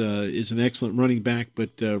course, is an excellent running back,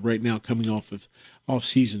 but right now coming off of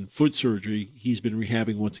off-season foot surgery, he's been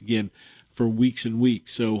rehabbing once again for weeks and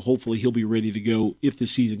weeks. So hopefully he'll be ready to go if the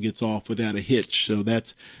season gets off without a hitch. So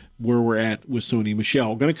that's where we're at with Sony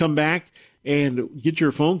Michel. We're going to come back and get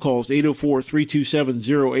your phone calls,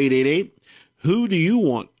 804-327-0888. Who do you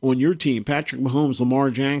want on your team? Patrick Mahomes,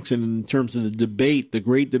 Lamar Jackson, in terms of the debate, the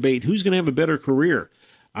great debate. Who's going to have a better career?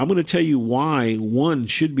 I'm going to tell you why one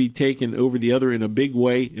should be taken over the other in a big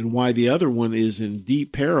way and why the other one is in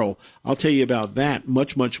deep peril. I'll tell you about that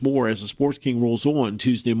much, much more as the Sports King rolls on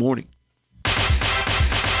Tuesday morning.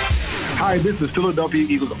 Hi, this is Philadelphia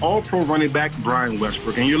Eagles All-Pro running back Brian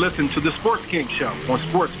Westbrook, and you're listening to the Sports King Show on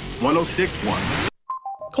Sports 106.1.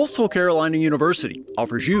 Coastal Carolina University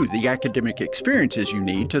offers you the academic experiences you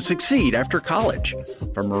need to succeed after college.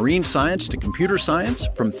 From marine science to computer science,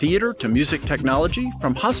 from theater to music technology,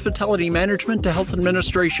 from hospitality management to health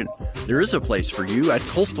administration, there is a place for you at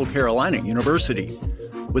Coastal Carolina University.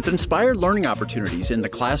 With inspired learning opportunities in the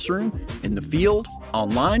classroom, in the field,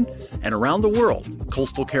 online, and around the world,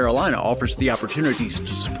 Coastal Carolina offers the opportunities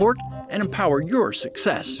to support and empower your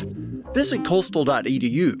success. Visit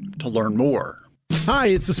coastal.edu to learn more. Hi,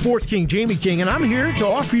 it's the Sports King, Jamie King, and I'm here to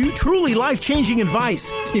offer you truly life-changing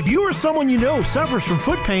advice. If you or someone you know suffers from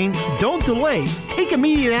foot pain, don't delay. Take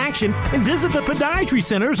immediate action and visit the podiatry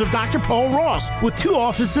centers of Dr. Paul Ross with 2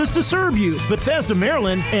 offices to serve you, Bethesda,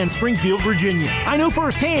 Maryland, and Springfield, Virginia. I know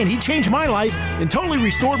firsthand he changed my life and totally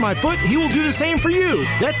restored my foot. He will do the same for you.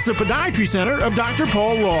 That's the podiatry center of Dr.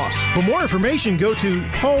 Paul Ross. For more information, go to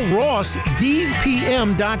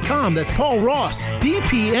paulrossdpm.com. That's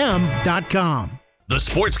paulrossdpm.com. The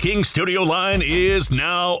Sports King studio line is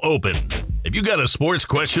now open. If you got a sports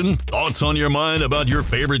question, thoughts on your mind about your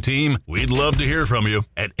favorite team, we'd love to hear from you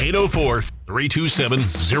at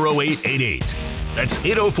 804-327-0888. That's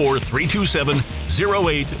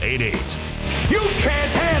 804-327-0888. You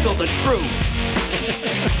can't handle the truth.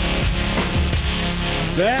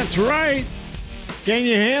 That's right. Can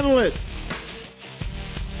you handle it?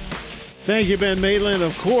 Thank you, Ben Maitland,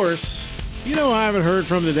 of course. You know, I haven't heard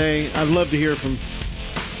from today. I'd love to hear from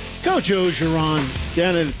Coach Orgeron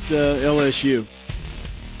down at LSU.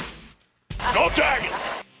 Go Tigers!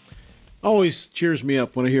 Always cheers me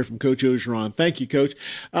up when I hear from Coach Orgeron. Thank you, Coach.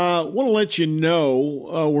 Want to let you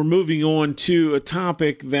know we're moving on to a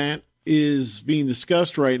topic that is being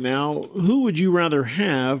discussed right now. Who would you rather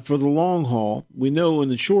have for the long haul? We know in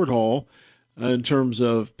the short haul, in terms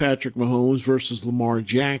of Patrick Mahomes versus Lamar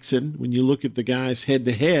Jackson, when you look at the guys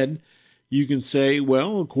head-to-head, you can say,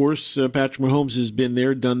 well, of course, Patrick Mahomes has been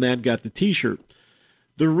there, done that, got the T-shirt.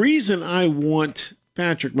 The reason I want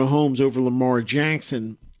Patrick Mahomes over Lamar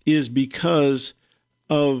Jackson is because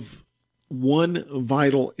of one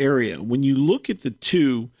vital area. When you look at the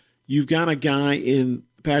two, you've got a guy in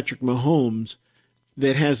Patrick Mahomes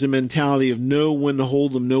that has a mentality of know when to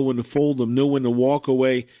hold them, know when to fold them, know when to walk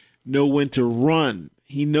away, know when to run.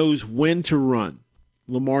 He knows when to run.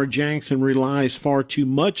 Lamar Jackson relies far too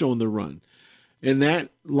much on the run. And that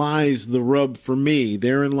lies the rub for me.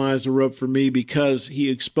 Therein lies the rub for me because he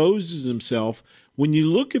exposes himself. When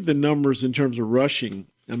you look at the numbers in terms of rushing,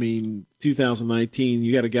 2019,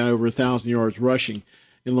 you got a guy over 1,000 yards rushing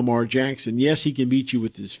in Lamar Jackson. Yes, he can beat you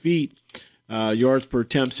with his feet. Yards per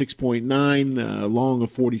attempt, 6.9, long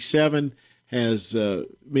of 47, has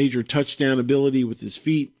major touchdown ability with his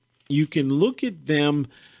feet. You can look at them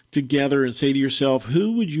together and say to yourself,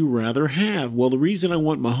 who would you rather have? Well, the reason I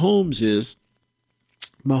want Mahomes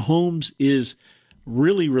is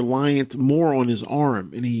really reliant more on his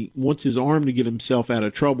arm, and he wants his arm to get himself out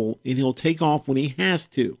of trouble, and he'll take off when he has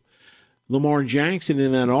to. Lamar Jackson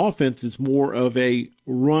in that offense is more of a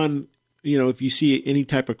run. If you see any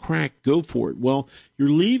type of crack, go for it. Well, you're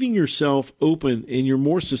leaving yourself open, and you're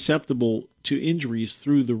more susceptible to injuries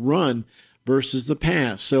through the run versus the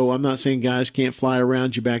pass. So I'm not saying guys can't fly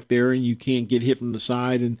around you back there and you can't get hit from the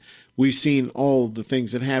side. And we've seen all of the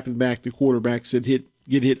things that happen back to quarterbacks that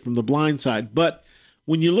get hit from the blind side. But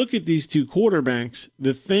when you look at these two quarterbacks,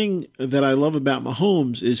 the thing that I love about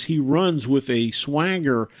Mahomes is he runs with a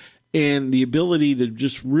swagger and the ability to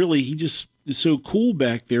he just is so cool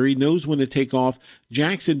back there. He knows when to take off.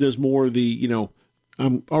 Jackson does more of the,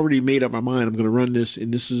 I'm already made up my mind. I'm going to run this,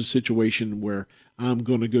 and this is a situation where I'm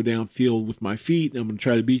going to go downfield with my feet. I'm going to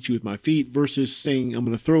try to beat you with my feet versus saying I'm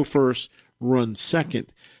going to throw first, run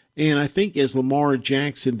second. And I think as Lamar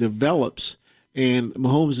Jackson develops, and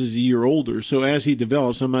Mahomes is a year older, so as he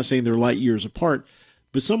develops, I'm not saying they're light years apart,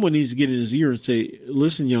 but someone needs to get in his ear and say,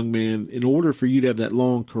 listen, young man, in order for you to have that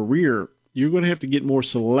long career, you're going to have to get more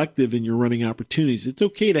selective in your running opportunities. It's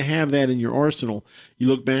okay to have that in your arsenal. You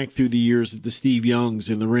look back through the years at the Steve Youngs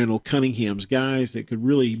and the Randall Cunninghams, guys that could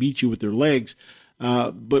really beat you with their legs.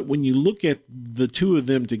 But when you look at the two of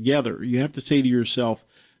them together, you have to say to yourself,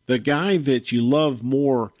 the guy that you love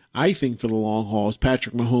more, I think, for the long haul is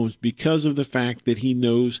Patrick Mahomes because of the fact that he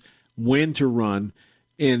knows when to run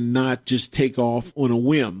and not just take off on a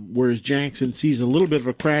whim. Whereas Jackson sees a little bit of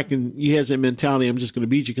a crack and he has that mentality, I'm just going to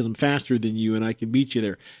beat you because I'm faster than you and I can beat you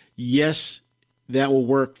there. Yes, that will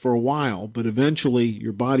work for a while, but eventually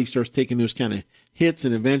your body starts taking those kind of hits,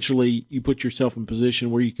 and eventually you put yourself in a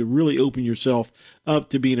position where you could really open yourself up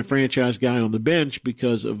to being a franchise guy on the bench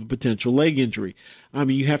because of a potential leg injury.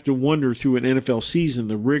 You have to wonder through an NFL season,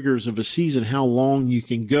 the rigors of a season, how long you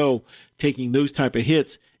can go taking those type of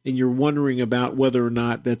hits and you're wondering about whether or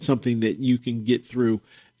not that's something that you can get through.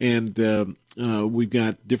 And we've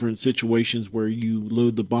got different situations where you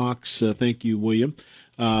load the box. Thank you, William.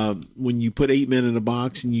 When you put 8 men in a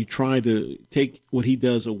box and you try to take what he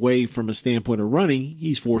does away from a standpoint of running,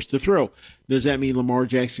 he's forced to throw. Does that mean Lamar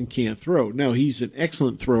Jackson can't throw? No, he's an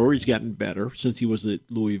excellent thrower. He's gotten better since he was at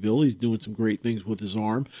Louisville. He's doing some great things with his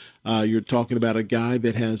arm. You're talking about a guy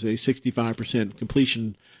that has a 65%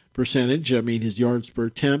 completion percentage. I mean, his yards per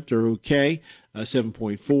attempt are okay.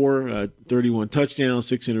 7.4, 31 touchdowns,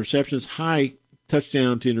 6 interceptions, high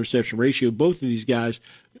touchdown to interception ratio. Both of these guys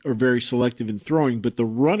are very selective in throwing, but the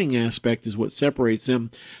running aspect is what separates them.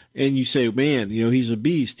 And you say, man, he's a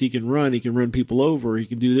beast. He can run people over. He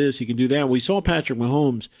can do this. He can do that. We saw Patrick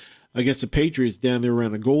Mahomes against the Patriots down there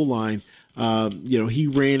around the goal line. He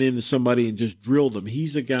ran into somebody and just drilled them.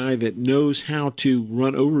 He's a guy that knows how to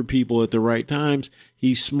run over people at the right times.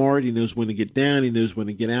 He's smart. He knows when to get down. He knows when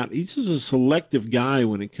to get out. He's just a selective guy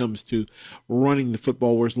when it comes to running the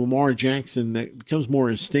football, whereas Lamar Jackson, that becomes more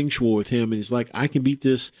instinctual with him. And he's like, I can beat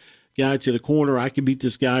this guy to the corner. I can beat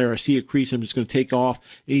this guy, or I see a crease, I'm just going to take off.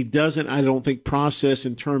 And he doesn't, I don't think, process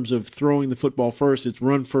in terms of throwing the football first. It's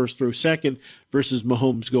run first, throw second, versus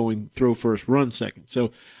Mahomes going throw first, run second. So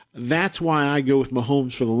that's why I go with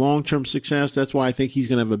Mahomes for the long-term success. That's why I think he's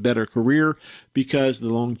going to have a better career, because the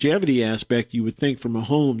longevity aspect, you would think, for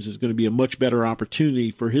Mahomes is going to be a much better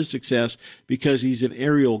opportunity for his success, because he's an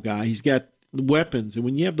aerial guy. He's got weapons. And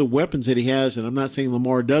when you have the weapons that he has, and I'm not saying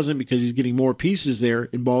Lamar doesn't, because he's getting more pieces there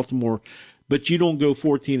in Baltimore, but you don't go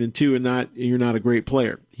 14-2 and you're not a great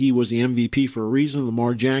player. He was the MVP for a reason.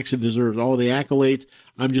 Lamar Jackson deserves all the accolades.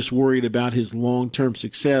 I'm just worried about his long-term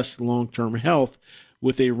success, long-term health,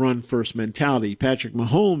 with a run-first mentality. Patrick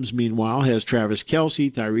Mahomes, meanwhile, has Travis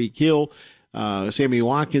Kelce, Tyreek Hill, Sammy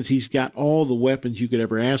Watkins. He's got all the weapons you could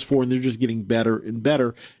ever ask for, and they're just getting better and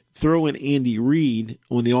better. Throw in Andy Reid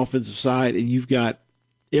on the offensive side, and you've got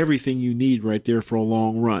everything you need right there for a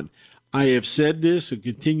long run. I have said this and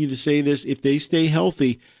continue to say this. If they stay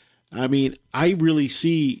healthy, I mean, I really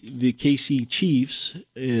see the KC Chiefs,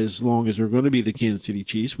 as long as they're going to be the Kansas City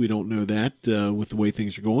Chiefs. We don't know that with the way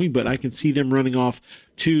things are going, but I can see them running off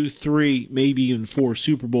 2, 3, maybe even 4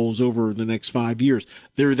 Super Bowls over the next 5 years.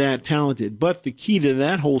 They're that talented. But the key to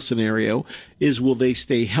that whole scenario is, will they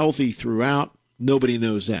stay healthy throughout? Nobody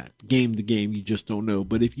knows that. Game to game, you just don't know.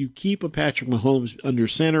 But if you keep a Patrick Mahomes under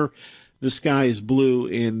center, the sky is blue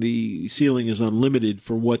and the ceiling is unlimited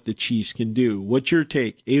for what the Chiefs can do. What's your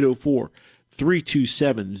take?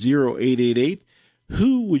 804-327-0888.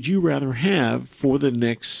 Who would you rather have for the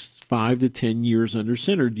next 5 to 10 years under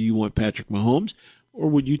center? Do you want Patrick Mahomes, or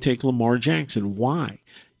would you take Lamar Jackson? Why?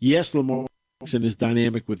 Yes, Lamar Jackson is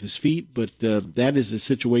dynamic with his feet, but that is a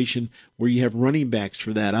situation where you have running backs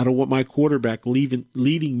for that. I don't want my quarterback leading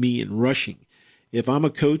me in rushing. If I'm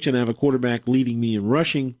a coach and I have a quarterback leading me in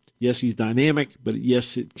rushing, yes, he's dynamic, but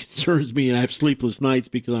yes, it concerns me, and I have sleepless nights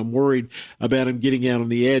because I'm worried about him getting out on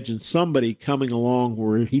the edge and somebody coming along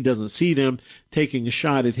where he doesn't see them, taking a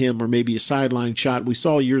shot at him, or maybe a sideline shot. We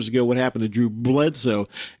saw years ago what happened to Drew Bledsoe,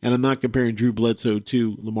 and I'm not comparing Drew Bledsoe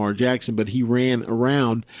to Lamar Jackson, but he ran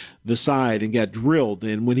around the side and got drilled,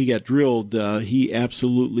 and when he got drilled, he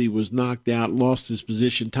absolutely was knocked out, lost his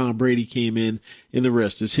position. Tom Brady came in, and the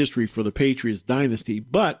rest is history for the Patriots dynasty.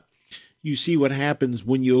 But you see what happens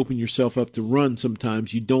when you open yourself up to run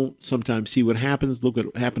sometimes. You don't sometimes see what happens. Look at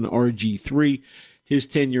what happened to RG3. His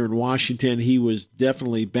tenure in Washington, he was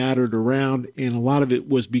definitely battered around, and a lot of it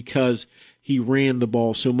was because he ran the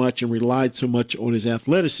ball so much and relied so much on his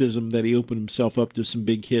athleticism that he opened himself up to some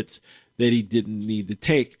big hits that he didn't need to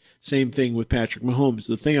take. Same thing with Patrick Mahomes.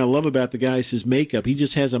 The thing I love about the guy is his makeup. He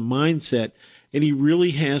just has a mindset, and he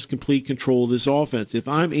really has complete control of this offense. If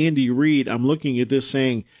I'm Andy Reid, I'm looking at this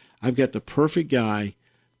saying, I've got the perfect guy,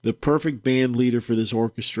 the perfect band leader for this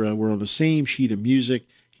orchestra. We're on the same sheet of music.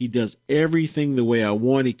 He does everything the way I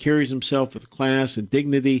want. He carries himself with class and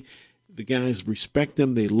dignity. The guys respect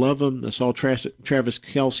him. They love him. I saw Travis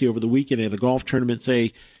Kelce over the weekend at a golf tournament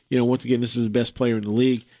say, once again, this is the best player in the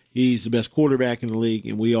league. He's the best quarterback in the league,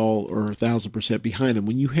 and we all are 1,000% behind him.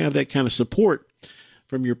 When you have that kind of support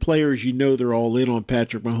from your players, they're all in on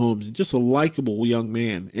Patrick Mahomes. And just a likable young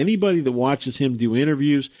man. Anybody that watches him do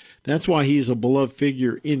interviews, that's why he's a beloved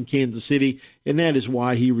figure in Kansas City, and that is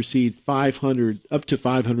why he received up to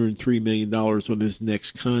 $503 million on his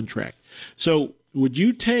next contract. So would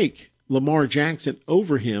you take Lamar Jackson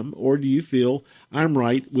over him, or do you feel I'm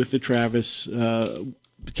right with the Travis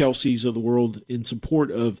Kelce's of the world in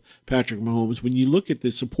support of Patrick Mahomes? When you look at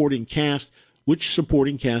the supporting cast, which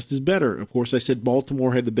supporting cast is better? Of course, I said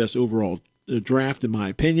Baltimore had the best overall draft, in my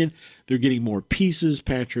opinion. They're getting more pieces.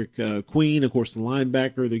 Patrick Queen, of course, the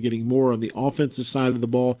linebacker. They're getting more on the offensive side of the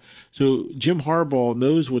ball. So Jim Harbaugh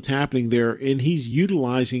knows what's happening there, and he's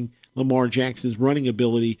utilizing Lamar Jackson's running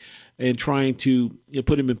ability and trying to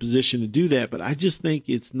put him in position to do that. But I just think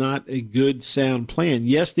it's not a good, sound plan.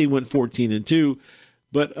 Yes, they went 14-2,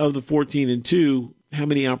 but of the 14-2, how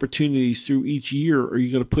many opportunities through each year are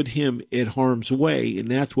you going to put him at harm's way? And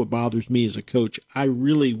that's what bothers me as a coach. I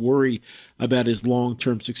really worry about his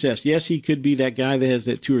long-term success. Yes, he could be that guy that has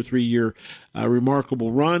that 2 or 3 year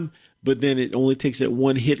remarkable run, but then it only takes that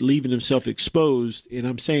one hit, leaving himself exposed. And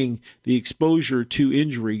I'm saying the exposure to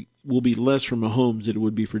injury will be less for Mahomes than it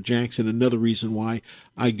would be for Jackson. Another reason why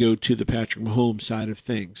I go to the Patrick Mahomes side of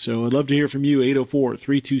things. So I'd love to hear from you,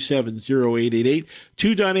 804-327-0888.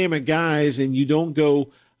 Two dynamic guys, and you don't go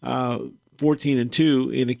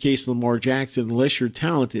 14-2 in the case of Lamar Jackson unless you're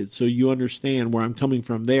talented. So you understand where I'm coming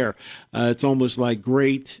from there. It's almost like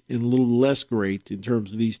great and a little less great in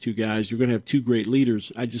terms of these two guys. You're going to have two great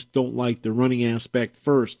leaders. I just don't like the running aspect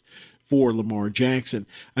first for Lamar Jackson.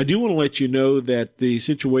 I do want to let you know that the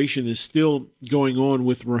situation is still going on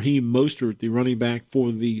with Raheem Mostert, the running back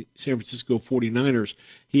for the San Francisco 49ers.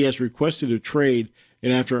 He has requested a trade,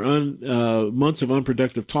 and after months of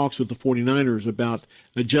unproductive talks with the 49ers about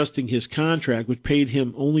adjusting his contract, which paid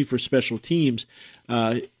him only for special teams,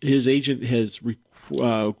 his agent has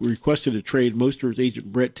requested a trade. Mostert's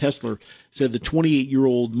agent, Brett Tessler, said the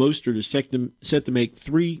 28-year-old Mostert is set to make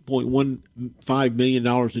 $3.15 million in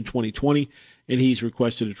 2020, and he's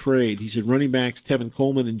requested a trade. He said running backs Tevin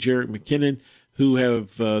Coleman and Jerick McKinnon, who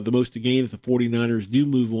have the most to gain if the 49ers do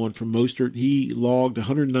move on from Mostert. He logged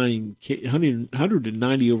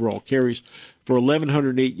 190 overall carries for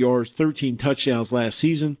 1,108 yards, 13 touchdowns last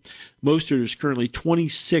season. Mostert is currently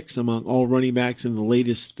 26 among all running backs in the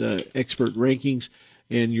latest expert rankings.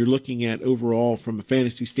 And you're looking at overall, from a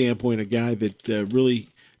fantasy standpoint, a guy that really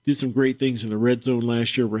did some great things in the red zone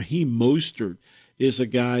last year. Raheem Mostert is a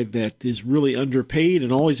guy that is really underpaid,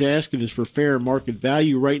 and all he's asking is for fair market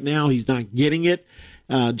value. Right now, he's not getting it.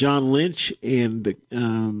 John Lynch and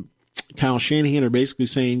Kyle Shanahan are basically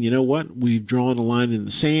saying, you know what, we've drawn a line in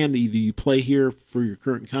the sand. Either you play here for your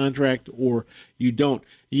current contract or you don't.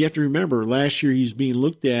 You have to remember, last year he's being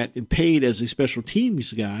looked at and paid as a special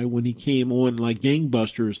teams guy when he came on like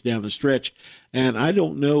gangbusters down the stretch. And I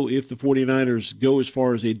don't know if the 49ers go as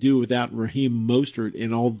far as they do without Raheem Mostert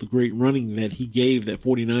and all the great running that he gave that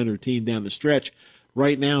 49er team down the stretch.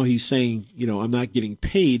 Right now he's saying, you know, I'm not getting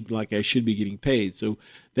paid like I should be getting paid. So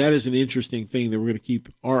that is an interesting thing that we're going to keep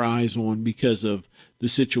our eyes on because of the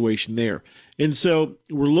situation there. And so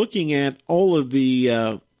we're looking at all of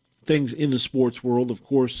the things in the sports world. Of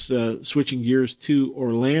course, switching gears to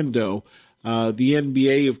Orlando, the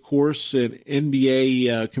NBA, of course, and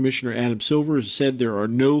NBA Commissioner Adam Silver has said there are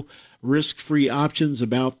no risk-free options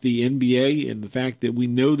about the NBA, and the fact that we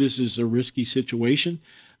know this is a risky situation.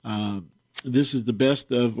 This is the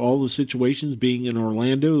best of all the situations being in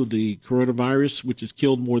Orlando, the coronavirus, which has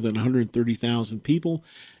killed more than 130,000 people,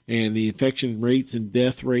 and the infection rates and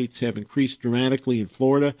death rates have increased dramatically in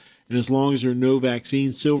Florida. And as long as there are no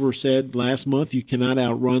vaccines, Silver said last month, you cannot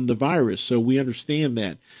outrun the virus. So we understand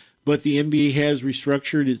that. But the NBA has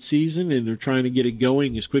restructured its season, and they're trying to get it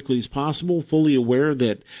going as quickly as possible, fully aware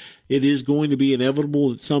that it is going to be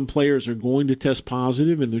inevitable that some players are going to test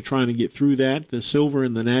positive, and they're trying to get through that. The Silver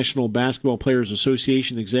and the National Basketball Players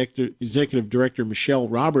Association Executive Director Michelle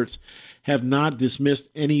Roberts have not dismissed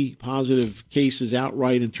any positive cases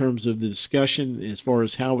outright in terms of the discussion as far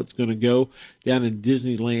as how it's going to go down in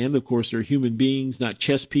Disneyland. Of course, they're human beings, not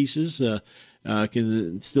chess pieces.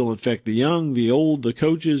 Can still infect the young, the old, the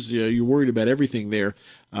coaches. You're worried about everything there.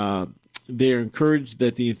 They're encouraged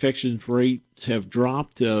that the infection rates have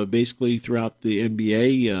dropped basically throughout the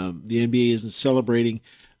NBA. The NBA isn't celebrating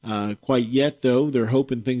quite yet, though. They're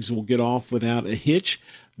hoping things will get off without a hitch.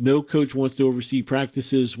 No coach wants to oversee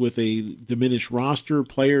practices with a diminished roster.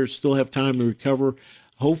 Players still have time to recover.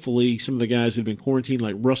 Hopefully, some of the guys that have been quarantined,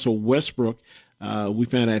 like Russell Westbrook, we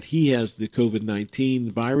found out he has the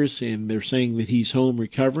COVID-19 virus, and they're saying that he's home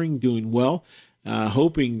recovering, doing well,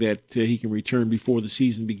 hoping that he can return before the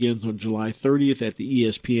season begins on July 30th at the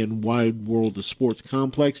ESPN Wide World of Sports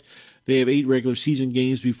Complex. They have 8 regular season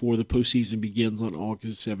games before the postseason begins on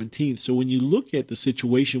August 17th. So when you look at the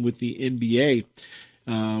situation with the NBA,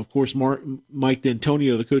 of course, Mike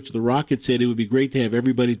D'Antonio, the coach of the Rockets, said it would be great to have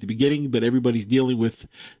everybody at the beginning, but everybody's dealing with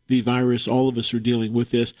the virus. All of us are dealing with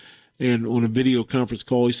this. And on a video conference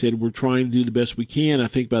call, he said, we're trying to do the best we can. I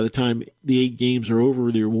think by the time the 8 games are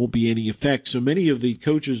over, there won't be any effect. So many of the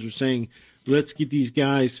coaches are saying, let's get these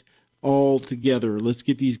guys all together. Let's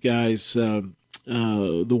get these guys, the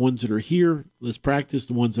ones that are here, let's practice.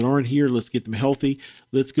 The ones that aren't here, let's get them healthy.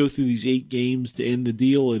 Let's go through these 8 games to end the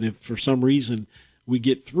deal. And if for some reason we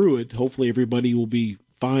get through it, hopefully everybody will be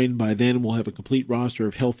fine by then. We'll have a complete roster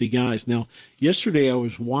of healthy guys. Now, yesterday I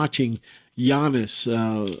was watching Giannis,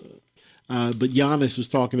 but Giannis was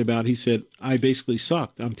talking about, he said, I basically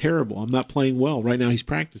sucked. I'm terrible. I'm not playing well. Right now he's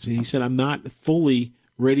practicing. He said, I'm not fully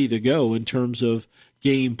ready to go in terms of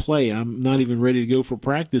game play. I'm not even ready to go for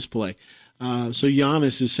practice play. So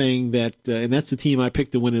Giannis is saying that, and that's the team I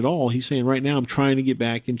picked to win it all. He's saying right now I'm trying to get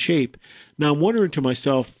back in shape. Now I'm wondering to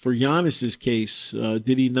myself, for Giannis's case,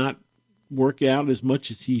 did he not work out as much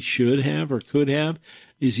as he should have or could have?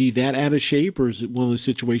 Is he that out of shape, or is it one of those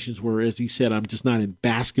situations where, as he said, I'm just not in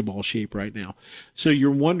basketball shape right now? So you're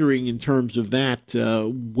wondering in terms of that,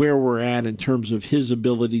 where we're at in terms of his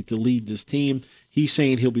ability to lead this team. He's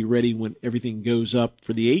saying he'll be ready when everything goes up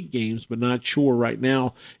for the 8 games, but not sure right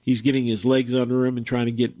now. He's getting his legs under him and trying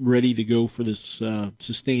to get ready to go for this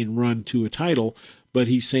sustained run to a title. But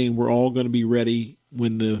he's saying we're all going to be ready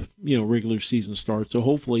when the regular season starts. So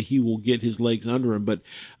hopefully he will get his legs under him. But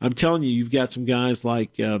I'm telling you, you've got some guys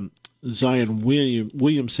like Zion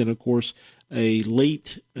Williamson, of course, a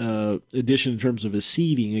late addition in terms of his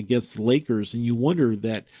seeding against the Lakers, and you wonder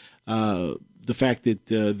that the fact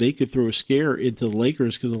that they could throw a scare into the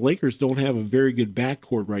Lakers, because the Lakers don't have a very good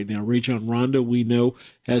backcourt right now. Rajon Rondo, we know,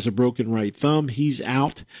 has a broken right thumb. He's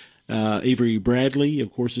out. Avery Bradley,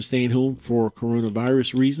 of course, is staying home for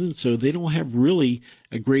coronavirus reasons, so they don't have really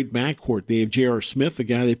a great backcourt. They have J.R. Smith, a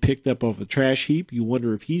guy they picked up off a trash heap. You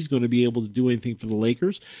wonder if he's going to be able to do anything for the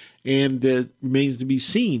Lakers, and remains to be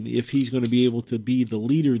seen if he's going to be able to be the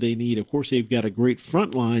leader they need. Of course, they've got a great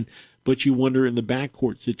front line, but you wonder in the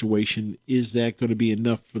backcourt situation, is that going to be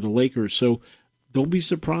enough for the Lakers? So don't be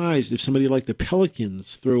surprised if somebody like the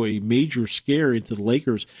Pelicans throw a major scare into the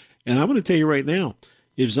Lakers. And I'm going to tell you right now,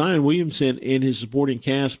 if Zion Williamson and his supporting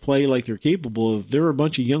cast play like they're capable of, there are a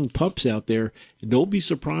bunch of young pups out there, and don't be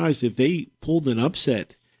surprised if they pulled an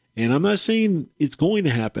upset. And I'm not saying it's going to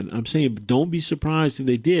happen. I'm saying don't be surprised if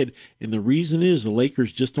they did. And the reason is the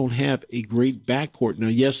Lakers just don't have a great backcourt. Now,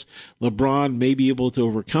 yes, LeBron may be able to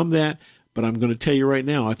overcome that, but I'm going to tell you right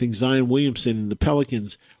now, I think Zion Williamson and the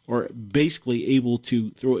Pelicans are basically able to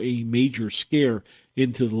throw a major scare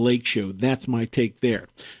into the Lake Show. That's my take there.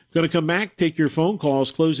 Going to come back, take your phone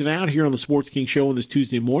calls, close it out here on the Sports King Show on this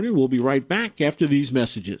Tuesday morning. We'll be right back after these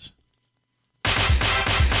messages.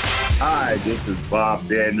 Hi, this is Bob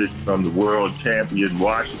Dandridge from the world champion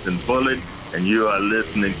Washington Bullets, and you are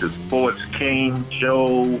listening to Sports King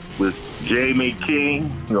Show with Jamie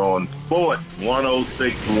King on Sports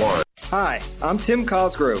 1061. Hi, I'm Tim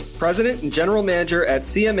Cosgrove, President and General Manager at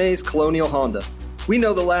CMA's Colonial Honda. We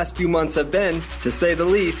know the last few months have been, to say the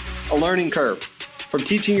least, a learning curve. From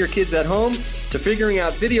teaching your kids at home to figuring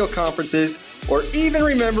out video conferences or even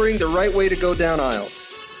remembering the right way to go down aisles.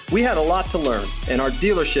 We had a lot to learn, and our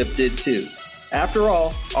dealership did too. After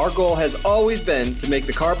all, our goal has always been to make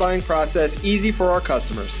the car buying process easy for our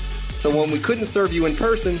customers. So when we couldn't serve you in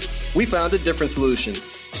person, we found a different solution.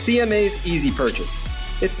 CMA's Easy Purchase.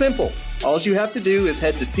 It's simple. All you have to do is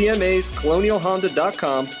head to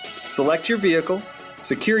cmascolonialhonda.com, select your vehicle,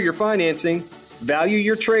 secure your financing, value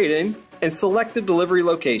your trade-in, and select the delivery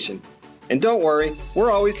location. And don't worry,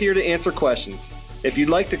 we're always here to answer questions. If you'd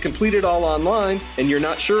like to complete it all online and you're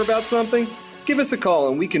not sure about something, give us a call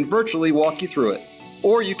and we can virtually walk you through it.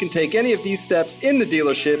 Or you can take any of these steps in the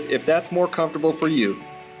dealership if that's more comfortable for you.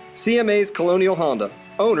 CMA's Colonial Honda.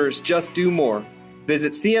 Owners just do more.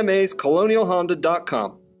 Visit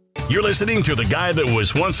cmascolonialhonda.com. You're listening to the guy that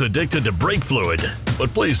was once addicted to brake fluid.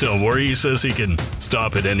 But please don't worry, he says he can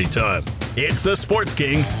stop at any time. It's the Sports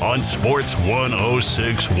King on Sports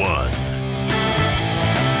 1061.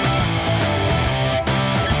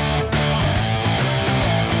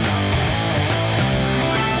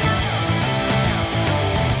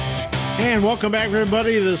 And welcome back,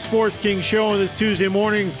 everybody, to the Sports King Show on this Tuesday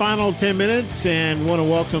morning, final 10 minutes. And want to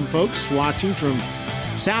welcome folks watching from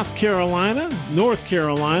South Carolina, North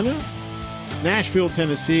Carolina, Nashville,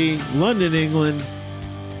 Tennessee, London, England,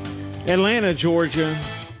 Atlanta, Georgia,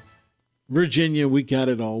 Virginia. We got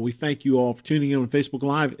it all. We thank you all for tuning in on Facebook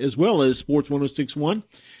Live as well as Sports 1061.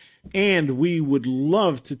 And we would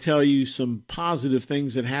love to tell you some positive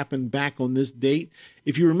things that happened back on this date.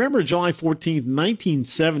 If you remember July 14th,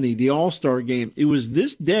 1970, the All-Star Game, it was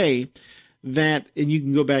this day that, and you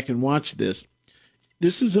can go back and watch this,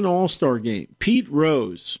 this is an All-Star Game. Pete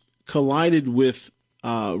Rose collided with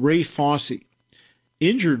Ray Fosse,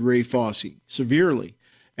 injured Ray Fosse severely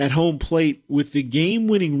at home plate with the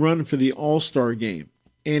game-winning run for the All-Star Game.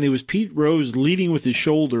 and it was Pete Rose leading with his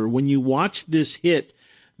shoulder. When you watch this hit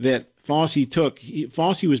that Fosse took,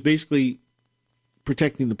 Fosse was basically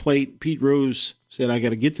protecting the plate. Pete Rose said, I got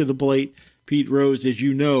to get to the plate. Pete Rose, as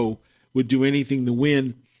you know, would do anything to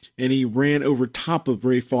win, and he ran over top of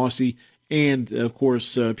Ray Fosse. And, of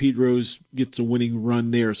course, Pete Rose gets a winning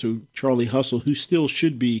run there. So Charlie Hustle, who still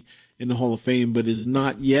should be in the Hall of Fame but is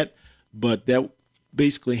not yet, but that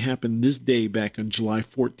basically happened this day back on July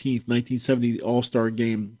 14th, 1970, the All-Star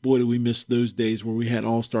Game. Boy, do we miss those days where we had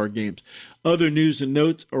All-Star Games. Other news and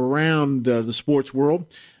notes around the sports world.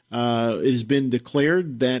 It has been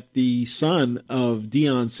declared that the son of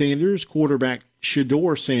Deion Sanders, quarterback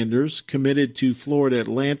Shedeur Sanders, committed to Florida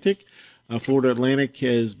Atlantic. Florida Atlantic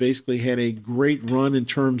has basically had a great run in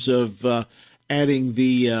terms of adding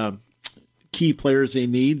the key players they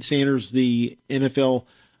need. Sanders, the NFL,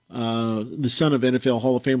 the son of NFL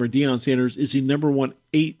Hall of Famer Deion Sanders, is the number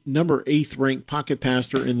 8th ranked pocket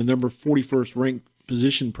passer and the number 41st ranked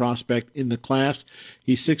position prospect in the class.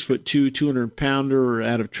 He's 6'2", 200-pounder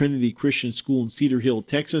out of Trinity Christian School in Cedar Hill,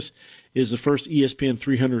 Texas. Is the first ESPN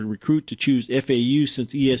 300 recruit to choose FAU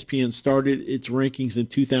since ESPN started its rankings in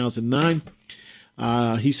 2009.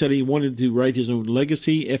 He said he wanted to write his own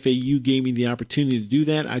legacy. FAU gave me the opportunity to do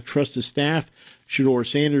that. I trust the staff. Shedeur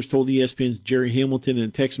Sanders told ESPN's Jerry Hamilton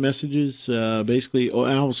in text messages, basically,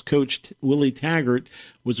 Owls coach Willie Taggart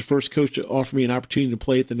was the first coach to offer me an opportunity to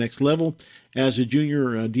play at the next level. As a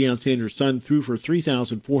junior, Deion Sanders' son threw for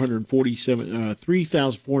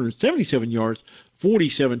 3,477 yards,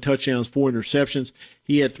 47 touchdowns, 4 interceptions.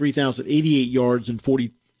 He had 3,088 yards and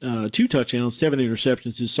 42 touchdowns, 7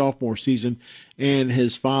 interceptions his sophomore season, and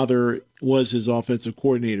his father was his offensive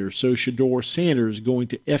coordinator. So Shedeur Sanders going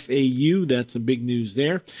to FAU. That's some big news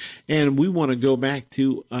there. And we want to go back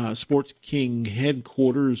to Sports King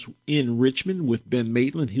headquarters in Richmond with Ben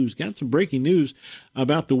Maitland, who's got some breaking news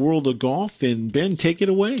about the world of golf. And Ben, take it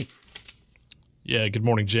away. Yeah, good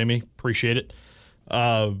morning, Jamie. Appreciate it.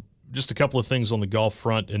 Just a couple of things on the golf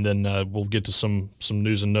front, and then we'll get to some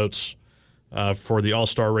news and notes for the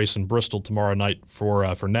All-Star race in Bristol tomorrow night for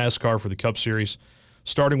NASCAR for the Cup Series.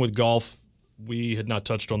 Starting with golf, we had not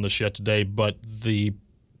touched on this yet today, but the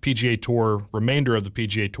PGA Tour, remainder of the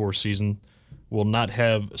PGA Tour season, will not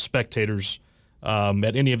have spectators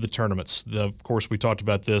at any of the tournaments. Of course, we talked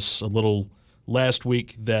about this a little last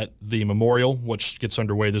week, that the Memorial, which gets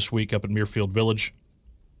underway this week up at Muirfield Village,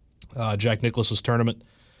 Jack Nicklaus's tournament,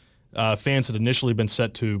 fans had initially been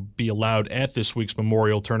set to be allowed at this week's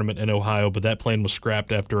Memorial Tournament in Ohio, but that plan was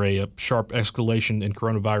scrapped after a sharp escalation in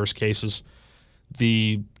coronavirus cases.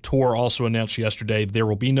 The tour also announced yesterday there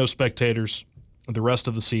will be no spectators the rest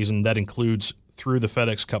of the season. That includes through the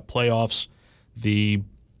FedEx Cup playoffs. The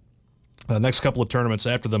next couple of tournaments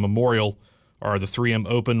after the Memorial are the 3M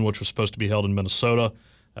Open, which was supposed to be held in Minnesota,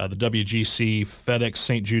 the WGC FedEx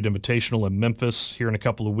St. Jude Invitational in Memphis. Here in a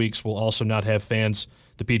couple of weeks, will also not have fans.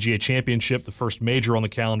 The PGA Championship, the first major on the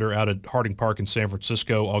calendar out at Harding Park in San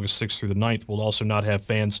Francisco, August 6th through the 9th, will also not have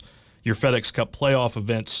fans. Your FedEx Cup playoff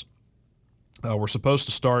events were supposed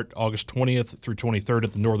to start August 20th through 23rd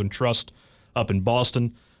at the Northern Trust up in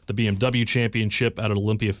Boston, the BMW Championship out at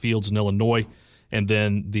Olympia Fields in Illinois, and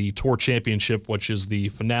then the Tour Championship, which is the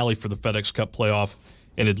finale for the FedEx Cup playoff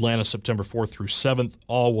in Atlanta, September 4th through 7th.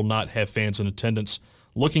 All will not have fans in attendance.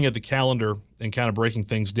 Looking at the calendar and kind of breaking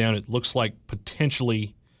things down, it looks like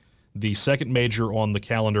potentially the second major on the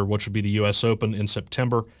calendar, which would be the U.S. Open in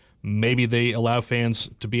September, maybe they allow fans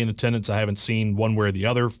to be in attendance. I haven't seen one way or the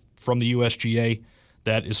other from the USGA.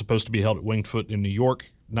 That is supposed to be held at Winged Foot in New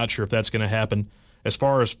York. Not sure if that's going to happen. As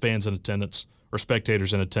far as fans in attendance or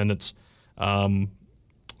spectators in attendance,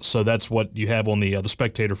 so that's what you have on the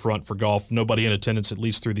spectator front for golf. Nobody in attendance at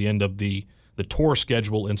least through the end of the tour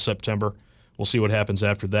schedule in September. We'll see what happens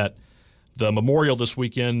after that. The Memorial this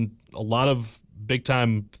weekend, a lot of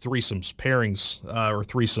big-time threesomes, pairings, or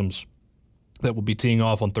threesomes that will be teeing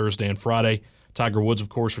off on Thursday and Friday. Tiger Woods, of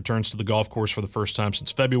course, returns to the golf course for the first time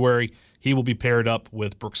since February. He will be paired up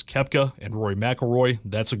with Brooks Koepka and Rory McIlroy.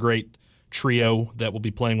 That's a great trio that will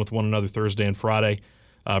be playing with one another Thursday and Friday.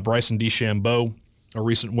 Bryson DeChambeau, a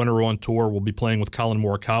recent winner on tour, will be playing with Colin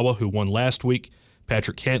Morikawa, who won last week.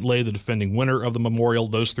 Patrick Cantlay, the defending winner of the Memorial.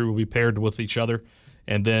 Those three will be paired with each other.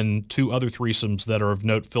 And then two other threesomes that are of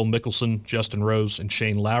note, Phil Mickelson, Justin Rose, and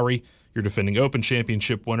Shane Lowry. Your defending Open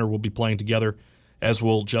Championship winner will be playing together, as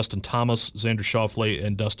will Justin Thomas, Xander Schauffele,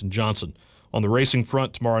 and Dustin Johnson. On the racing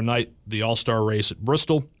front, tomorrow night, the All-Star race at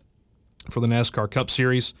Bristol for the NASCAR Cup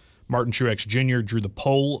Series. Martin Truex Jr. drew the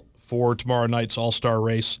pole for tomorrow night's All-Star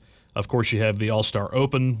race. Of course, you have the All-Star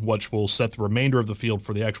Open, which will set the remainder of the field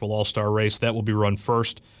for the actual All-Star race. That will be run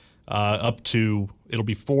first. it'll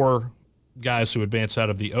be 4 guys who advance out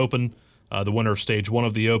of the Open, the winner of Stage 1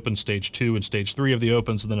 of the Open, Stage 2, and Stage 3 of the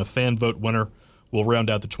Opens, and then a fan vote winner will round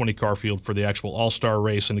out the 20-car field for the actual All-Star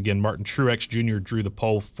race. And again, Martin Truex Jr. drew the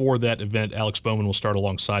poll for that event. Alex Bowman will start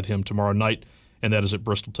alongside him tomorrow night, and that is at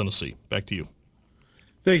Bristol, Tennessee. Back to you.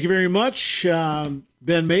 Thank you very much.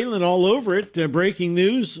 Ben Maitland all over it. Breaking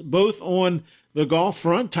news, both on the golf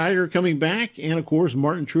front, Tiger coming back, and, of course,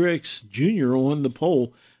 Martin Truex Jr. on the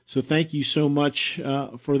poll. So thank you so much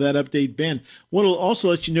for that update, Ben. Want to also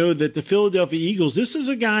let you know that the Philadelphia Eagles, this is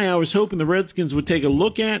a guy I was hoping the Redskins would take a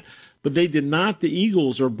look at, but they did not. The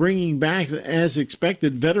Eagles are bringing back, as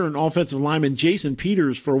expected, veteran offensive lineman Jason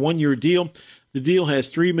Peters for a 1-year deal. The deal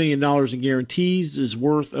has $3 million in guarantees, is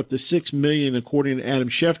worth up to $6 million, according to Adam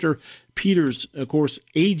Schefter. Peters, of course,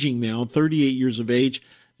 aging now, 38 years of age.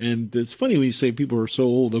 And it's funny when you say people are so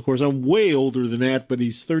old. Of course, I'm way older than that, but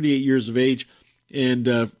he's 38 years of age.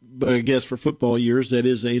 And but I guess for football years, that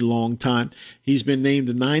is a long time. He's been named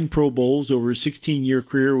to 9 Pro Bowls over a 16-year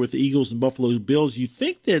career with the Eagles and Buffalo Bills. You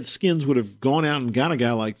think that Skins would have gone out and got a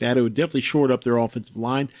guy like that. It would definitely short up their offensive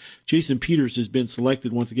line. Jason Peters has been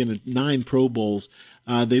selected once again at 9 Pro Bowls.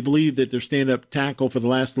 They believe that their stand-up tackle for the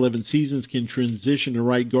last 11 seasons can transition to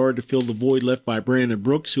right guard to fill the void left by Brandon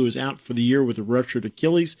Brooks, who is out for the year with a ruptured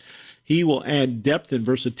Achilles. He will add depth and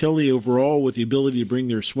versatility overall with the ability to bring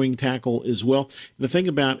their swing tackle as well. And the thing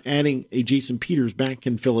about adding a Jason Peters back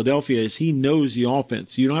in Philadelphia is he knows the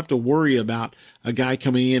offense. You don't have to worry about a guy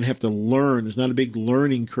coming in have to learn. There's not a big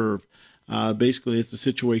learning curve. Basically, it's the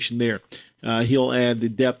situation there. He'll add the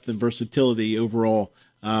depth and versatility overall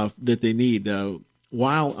that they need.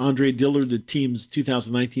 While Andre Dillard, the team's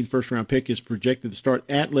 2019 first-round pick, is projected to start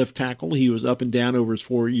at left tackle, he was up and down over his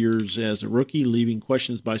 4 years as a rookie, leaving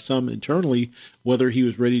questions by some internally whether he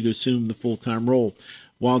was ready to assume the full-time role.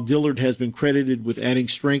 While Dillard has been credited with adding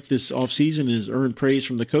strength this offseason and has earned praise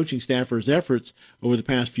from the coaching staff for his efforts over the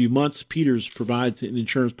past few months, Peters provides an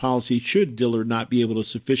insurance policy should Dillard not be able to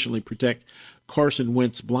sufficiently protect Carson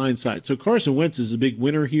Wentz's blind side. So Carson Wentz is a big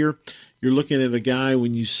winner here. You're looking at a guy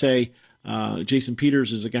when you say Jason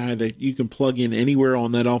Peters is a guy that you can plug in anywhere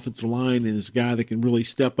on that offensive line and is a guy that can really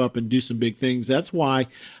step up and do some big things. That's why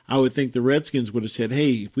I would think the Redskins would have said,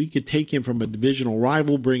 hey, if we could take him from a divisional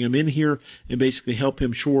rival, bring him in here and basically help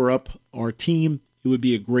him shore up our team, it would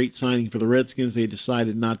be a great signing for the Redskins. They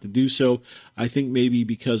decided not to do so. I think maybe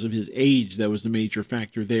because of his age, that was the major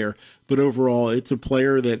factor there. But overall, it's a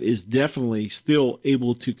player that is definitely still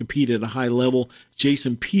able to compete at a high level.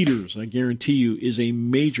 Jason Peters, I guarantee you, is a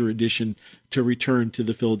major addition to return to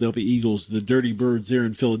the Philadelphia Eagles. The Dirty Birds there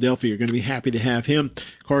in Philadelphia are going to be happy to have him.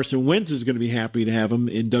 Carson Wentz is going to be happy to have him,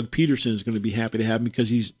 and Doug Peterson is going to be happy to have him because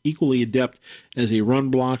he's equally adept as a run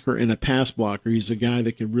blocker and a pass blocker. He's a guy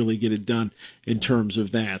that can really get it done in terms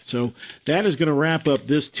of that. So that is going to wrap up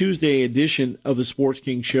this Tuesday edition of the Sports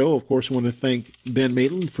King Show. Of course, I want to thank Ben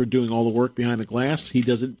Maitland for doing all the work behind the glass. He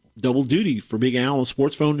does it double duty for Big Al and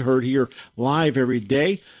Sports Phone, heard here live every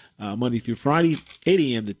day. Monday through Friday, 8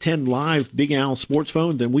 a.m. to 10 live, Big Al Sports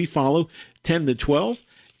Phone. Then we follow 10 to 12,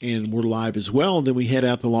 and we're live as well. And then we head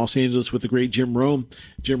out to Los Angeles with the great Jim Rome.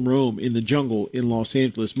 Jim Rome in the jungle in Los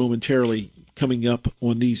Angeles momentarily coming up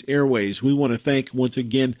on these airways. We want to thank once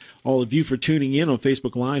again all of you for tuning in on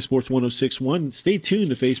Facebook Live, Sports 1061. Stay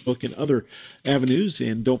tuned to Facebook and other avenues.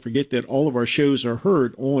 And don't forget that all of our shows are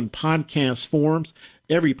heard on podcast forums.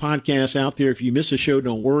 Every podcast out there. If you miss a show,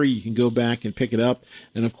 don't worry. You can go back and pick it up.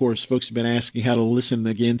 And, of course, folks have been asking how to listen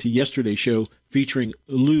again to yesterday's show featuring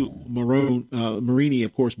Lou Marini,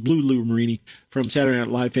 of course, Blue Lou Marini from Saturday Night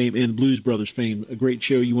Live fame and Blues Brothers fame. A great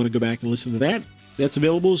show. You want to go back and listen to that? That's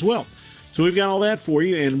available as well. So we've got all that for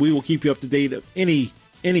you, and we will keep you up to date of any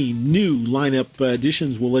new lineup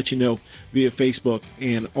additions. We'll let you know via Facebook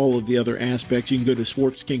and all of the other aspects. You can go to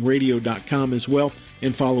sportskingradio.com as well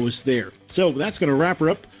and follow us there. So that's going to wrap her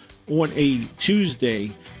up on a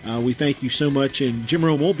Tuesday. We thank you so much, and Jim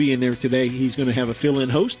Rome will be in there today. He's going to have a fill-in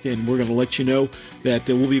host, and we're going to let you know that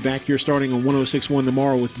we'll be back here starting on 106.1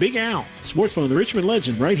 tomorrow with Big Al, Sports Phone, the Richmond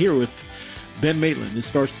legend, right here with Ben Maitland. It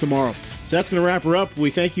starts tomorrow. So that's going to wrap her up. We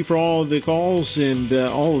thank you for all of the calls and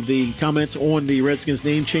all of the comments on the Redskins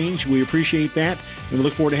name change. We appreciate that, and we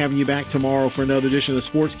look forward to having you back tomorrow for another edition of the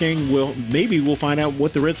Sports King. Maybe we'll find out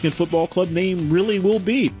what the Redskin Football Club name really will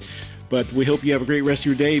be. But we hope you have a great rest of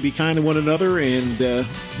your day. Be kind to one another, and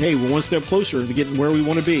hey, we're one step closer to getting where we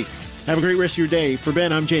want to be. Have a great rest of your day. For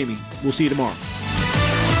Ben, I'm Jamie. We'll see you tomorrow.